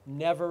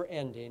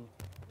 never-ending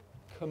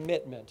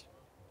commitment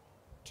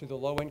to the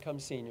low-income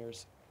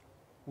seniors.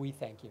 We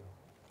thank you.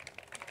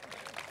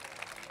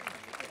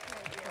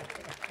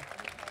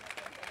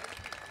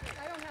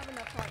 I don't have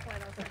enough popcorn.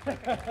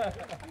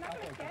 I'm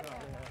not going to catch that.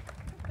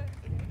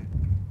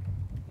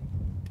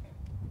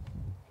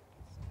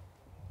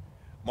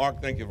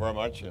 Mark, thank you very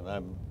much, and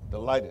I'm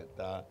delighted.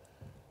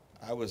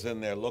 I was in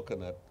there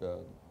looking at the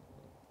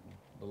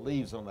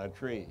leaves on that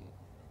tree,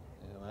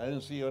 and I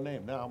didn't see your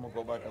name. Now I'm going to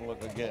go back and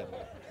look again.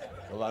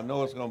 Well, I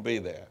know it's going to be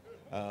there.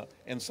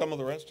 And some of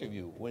the rest of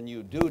you, when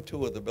you do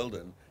tour the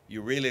building,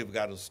 you really have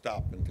got to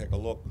stop and take a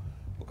look,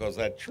 because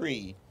that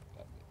tree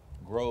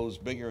grows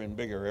bigger and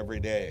bigger every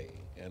day.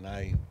 And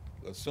I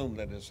assume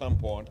that at some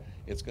point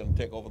it's going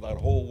to take over that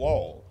whole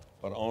wall,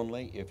 but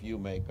only if you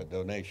make a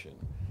donation.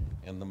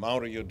 And the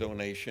amount of your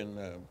donation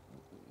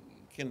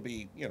can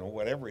be,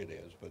 whatever it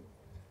is, but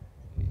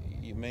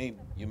you may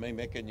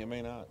make it and you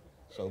may not.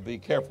 So be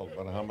careful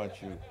about how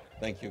much you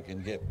think you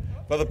can give.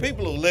 For the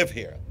people who live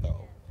here,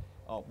 though,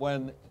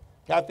 when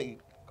Kathy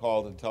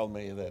called and told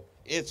me that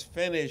it's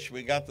finished,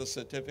 we got the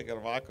certificate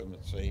of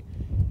occupancy,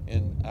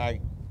 and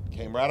I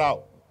came right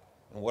out.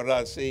 And what did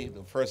I see?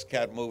 The first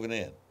cat moving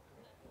in.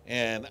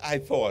 And I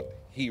thought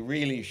he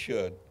really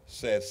should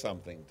say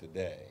something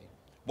today.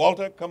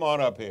 Walter, come on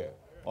up here.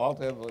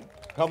 Walter,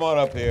 come on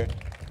up here.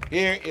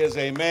 Here is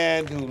a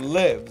man who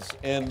lives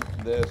in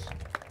this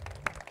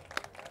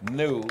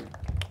new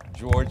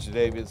George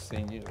Davis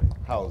Senior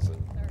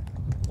housing.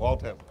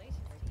 Walter.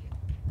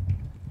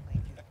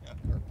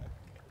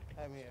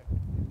 I'm here.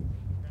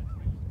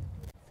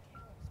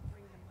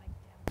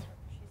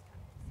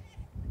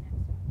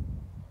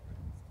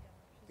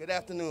 Good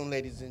afternoon,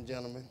 ladies and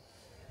gentlemen.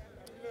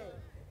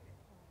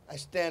 I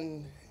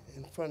stand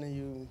in front of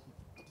you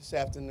this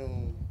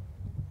afternoon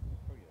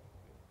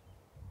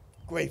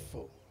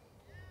grateful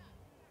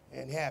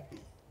and happy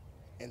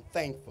and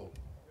thankful.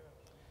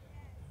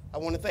 I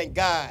want to thank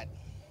God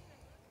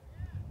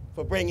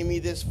for bringing me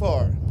this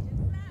far.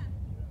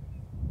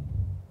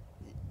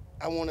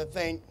 I want to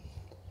thank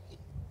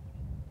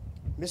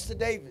Mr.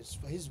 Davis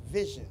for his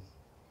vision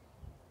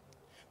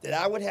that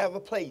I would have a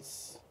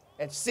place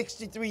at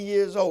 63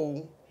 years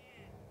old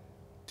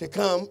to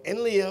come and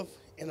live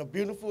in a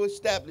beautiful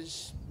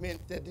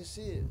establishment that this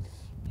is.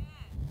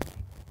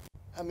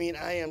 I mean,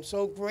 I am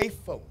so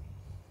grateful.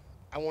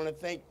 I want to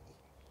thank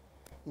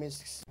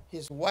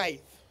his wife,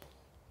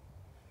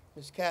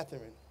 Miss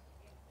Catherine.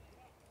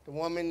 The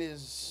woman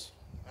is,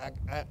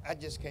 I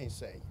just can't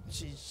say.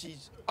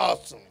 She's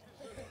awesome.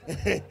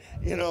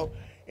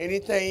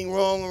 Anything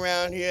wrong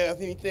around here,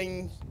 if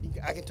anything,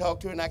 I can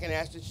talk to her and I can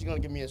ask her, she's going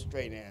to give me a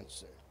straight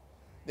answer.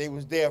 They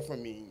was there for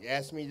me.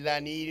 Asked me, did I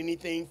need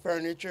anything,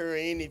 furniture or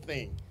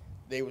anything?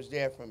 They was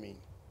there for me.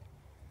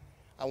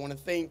 I want to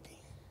thank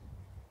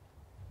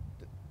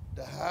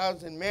the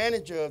housing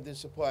manager of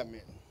this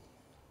apartment.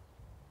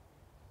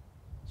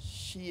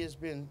 She has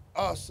been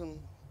awesome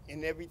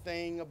in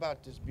everything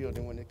about this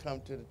building when it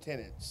comes to the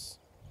tenants.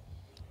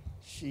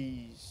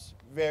 She's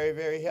very,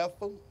 very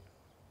helpful,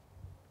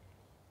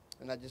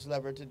 and I just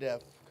love her to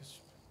death, because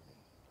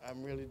I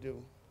really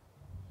do.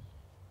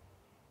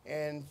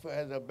 And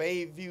for the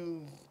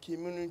Bayview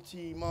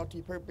Community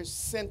Multipurpose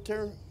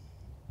Center,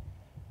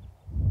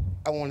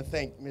 I want to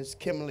thank Ms.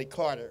 Kimberly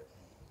Carter,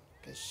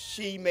 because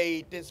she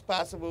made this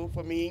possible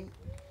for me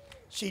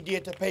She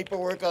did the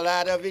paperwork, a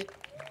lot of it.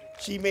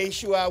 She made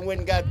sure I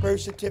went and got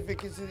birth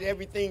certificates and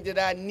everything that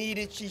I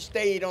needed. She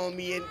stayed on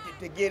me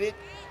to get it.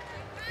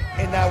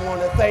 And I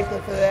want to thank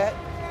her for that.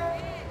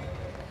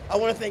 I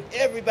want to thank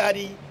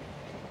everybody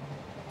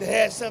that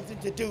had something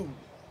to do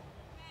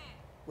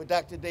with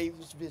Dr.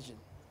 Davis' vision.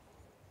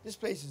 This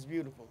place is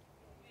beautiful.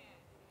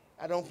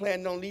 I don't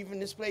plan on leaving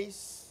this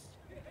place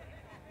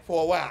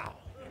for a while.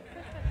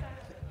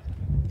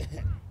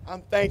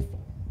 I'm thankful.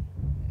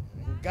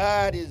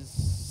 God is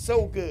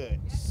so good,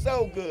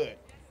 so good.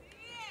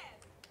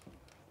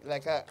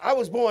 Like I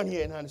was born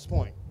here in Hunters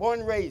Point, born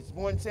and raised,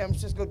 born in San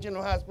Francisco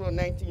General Hospital in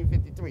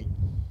 1953.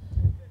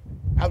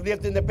 I've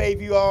lived in the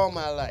Bayview all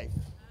my life,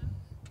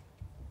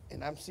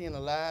 and I'm seeing a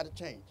lot of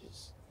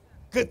changes.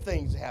 Good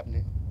things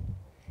happening.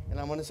 And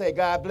I want to say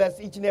God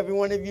bless each and every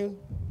one of you,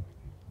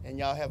 and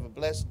y'all have a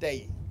blessed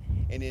day,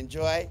 and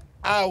enjoy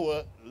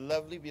our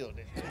lovely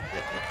building.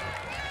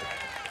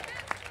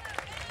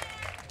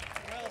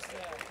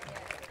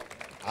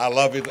 I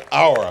love it.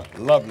 Our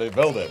lovely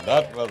building.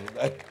 That was,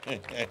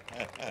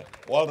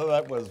 Walter,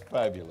 that was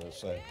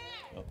fabulous.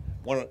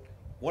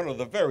 One of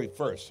the very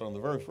first, on the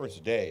very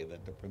first day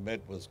that the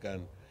permit was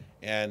done,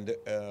 and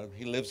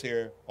he lives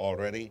here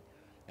already.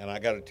 And I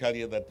got to tell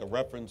you that the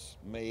reference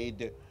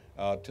made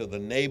to the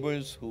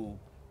neighbors who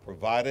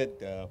provided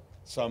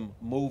some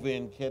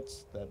move-in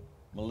kits that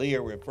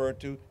Malia referred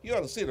to. You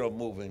ought to see those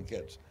move-in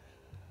kits.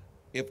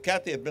 If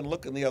Kathy had been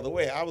looking the other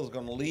way, I was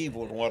going to leave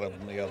with one of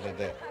them the other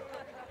day.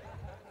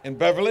 And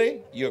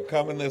Beverly, you're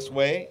coming this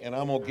way, and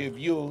I'm going to give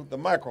you the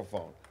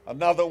microphone.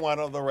 Another one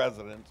of the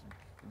residents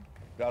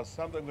does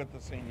something with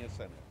the senior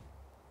center.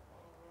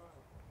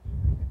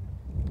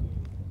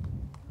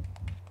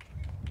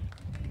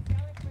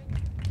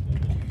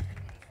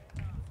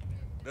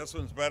 This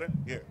one's better?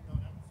 Here.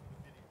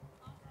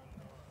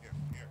 Here.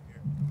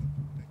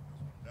 Take this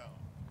one down.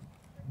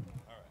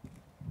 All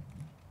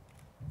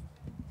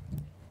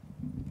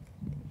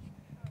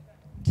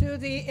right. To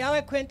the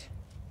eloquent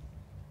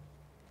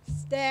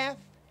staff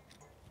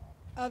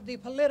of the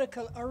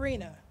political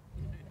arena,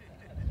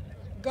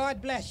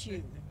 God bless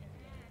you.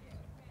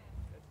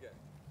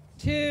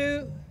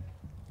 To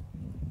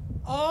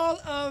all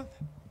of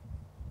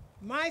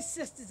my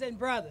sisters and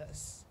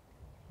brothers,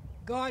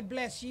 God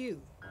bless you.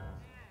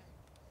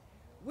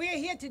 We're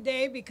here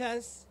today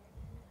because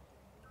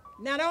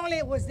not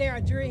only was there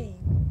a dream,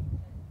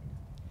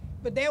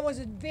 but there was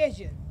a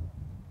vision.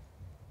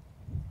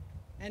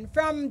 And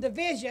from the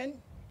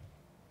vision,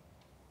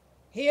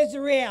 here's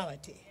the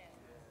reality.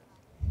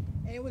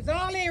 And it was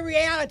only a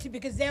reality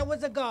because there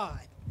was a God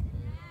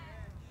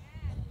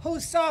who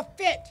saw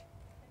fit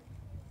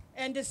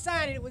and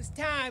decided it was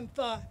time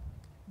for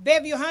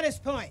Bayview Hunters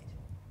Point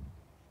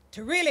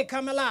to really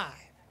come alive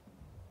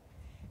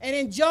and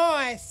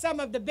enjoy some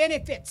of the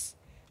benefits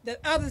that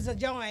others are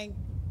enjoying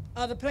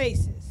other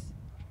places.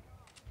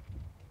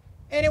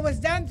 And it was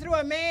done through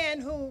a man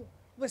who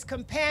was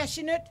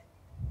compassionate,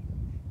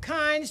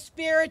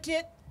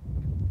 kind-spirited,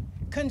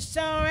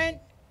 concerned,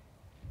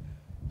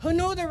 who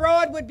knew the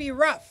road would be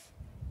rough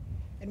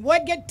and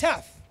would get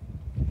tough,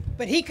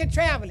 but he could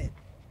travel it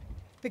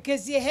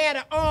because he had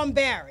an arm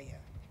barrier.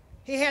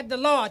 He had the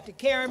Lord to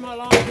carry him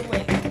along the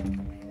way.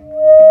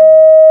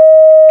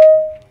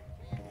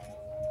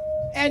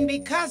 And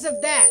because of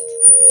that,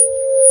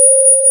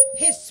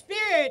 his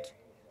spirit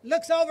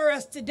looks over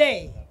us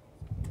today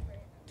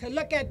to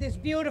look at this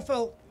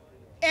beautiful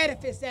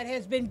edifice that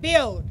has been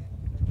built.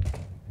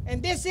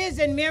 And this is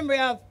in memory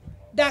of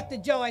Dr.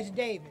 George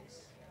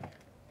Davis.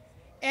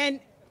 And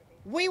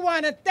we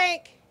want to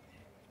thank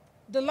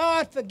the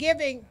Lord for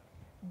giving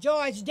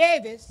George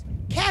Davis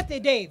Kathy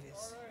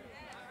Davis.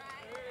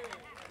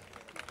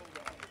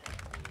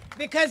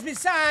 Because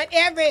beside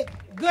every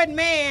good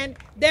man,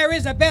 there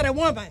is a better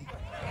woman.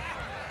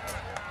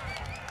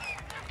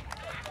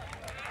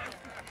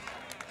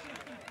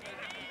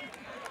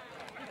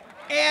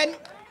 And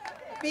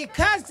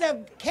because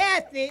of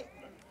Kathy,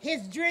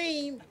 his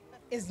dream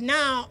is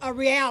now a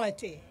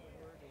reality.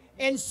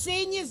 And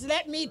seniors,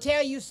 let me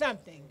tell you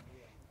something.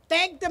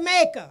 Thank the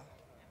Maker.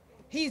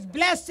 He's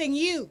blessing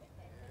you.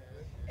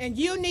 And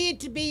you need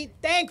to be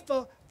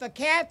thankful for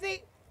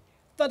Kathy,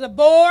 for the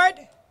board,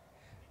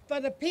 for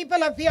the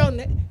people up here on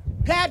the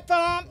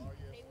platform,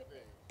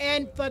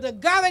 and for the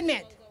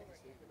government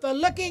for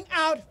looking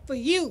out for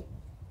you.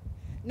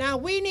 Now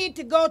we need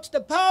to go to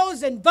the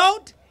polls and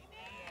vote.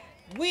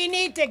 We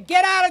need to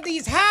get out of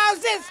these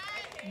houses,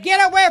 get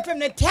away from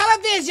the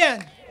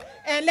television,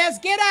 and let's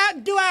get out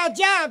and do our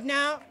job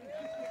now.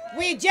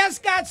 We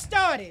just got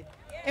started,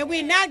 and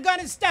we're not going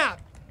to stop.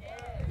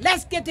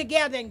 Let's get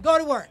together and go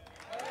to work.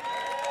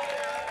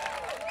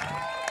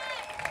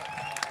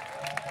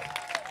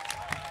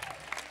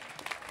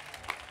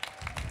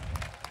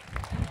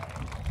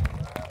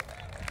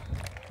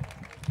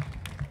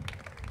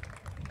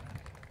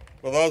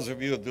 For those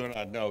of you who do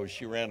not know,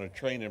 she ran a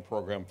training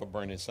program for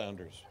Bernie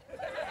Sanders.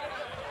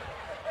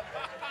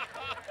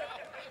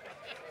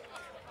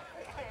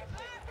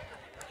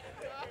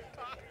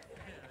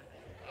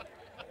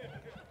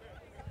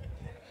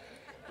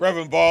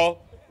 Reverend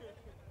Ball,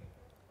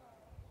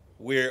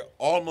 we're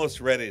almost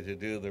ready to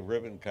do the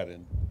ribbon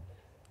cutting,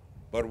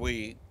 but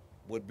we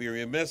would be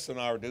remiss in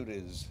our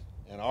duties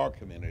in our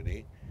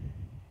community.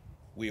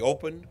 We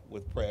open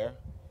with prayer,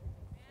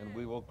 and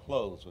we will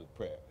close with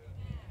prayer.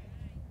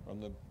 From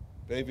the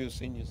Bayview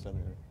Senior Center,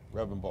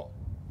 Reverend Ball.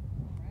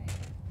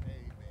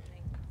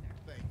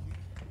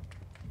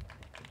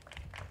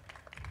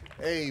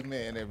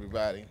 Amen,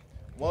 everybody.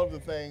 One of the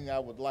things I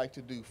would like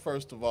to do,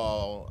 first of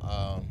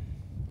all,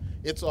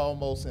 it's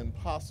almost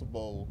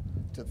impossible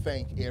to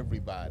thank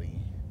everybody.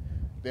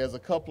 There's a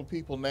couple of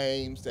people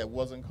names that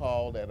wasn't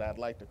called that I'd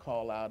like to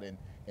call out and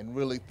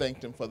really thank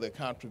them for their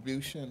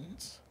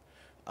contributions.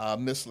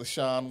 Miss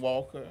LaShawn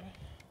Walker,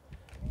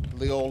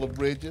 Leola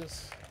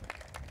Bridges,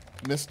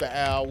 Mr.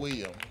 Al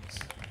Williams.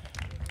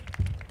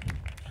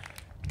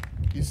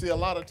 You see, a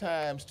lot of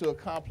times to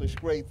accomplish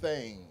great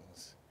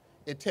things,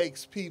 it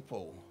takes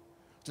people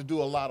to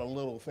do a lot of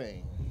little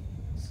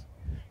things.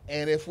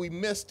 And if we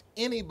missed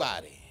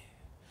anybody,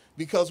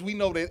 because we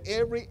know that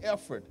every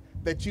effort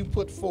that you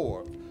put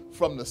forth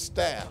from the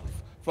staff,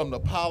 from the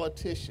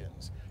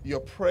politicians, your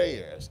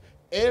prayers,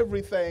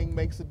 everything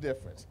makes a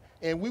difference.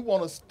 And we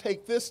want to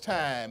take this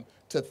time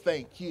to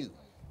thank you.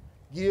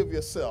 Give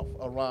yourself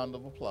a round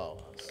of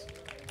applause.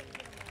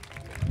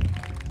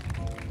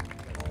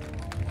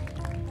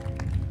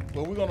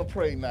 But we're going to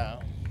pray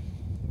now.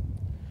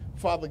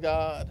 Father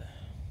God,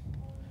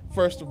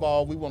 first of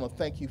all, we want to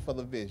thank you for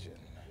the vision.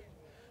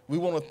 We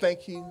want to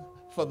thank you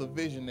for the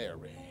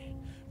visionary.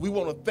 We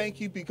want to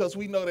thank you because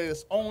we know that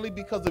it's only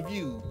because of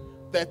you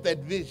that that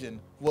vision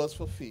was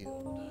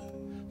fulfilled.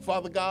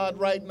 Father God,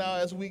 right now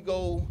as we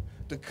go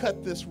to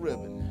cut this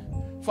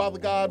ribbon, Father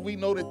God, we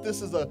know that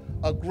this is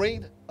a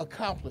great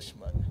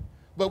accomplishment,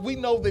 but we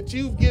know that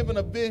you've given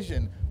a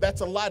vision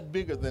that's a lot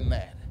bigger than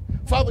that.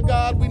 Father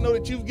God, we know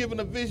that you've given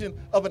a vision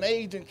of an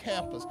aging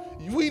campus.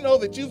 We know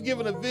that you've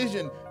given a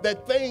vision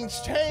that things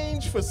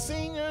change for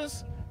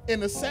seniors in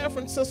the San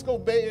Francisco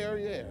Bay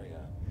Area.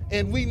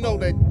 And we know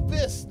that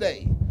this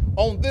day,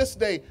 on this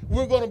day,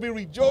 we're going to be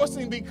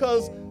rejoicing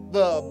because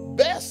the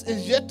best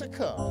is yet to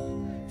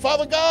come.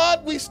 Father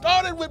God, we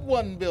started with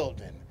one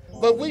building,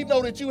 but we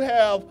know that you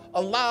have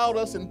allowed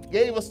us and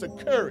gave us the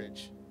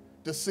courage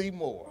to see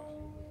more.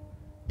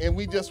 And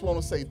we just want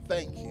to say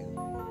thank you,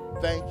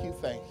 thank you,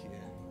 thank you.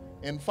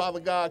 And Father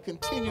God,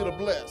 continue to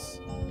bless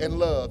and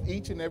love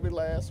each and every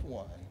last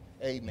one.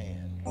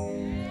 Amen.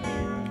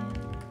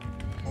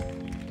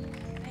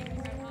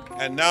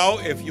 And now,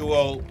 if you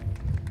will,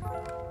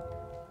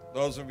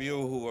 those of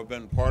you who have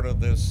been part of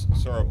this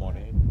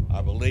ceremony,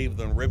 I believe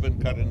the ribbon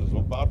cutting is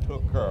about to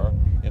occur,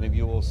 and if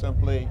you will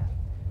simply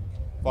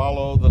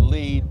follow the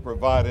lead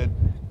provided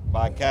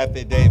by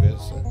Kathy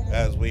Davis,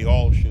 as we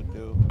all should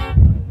do.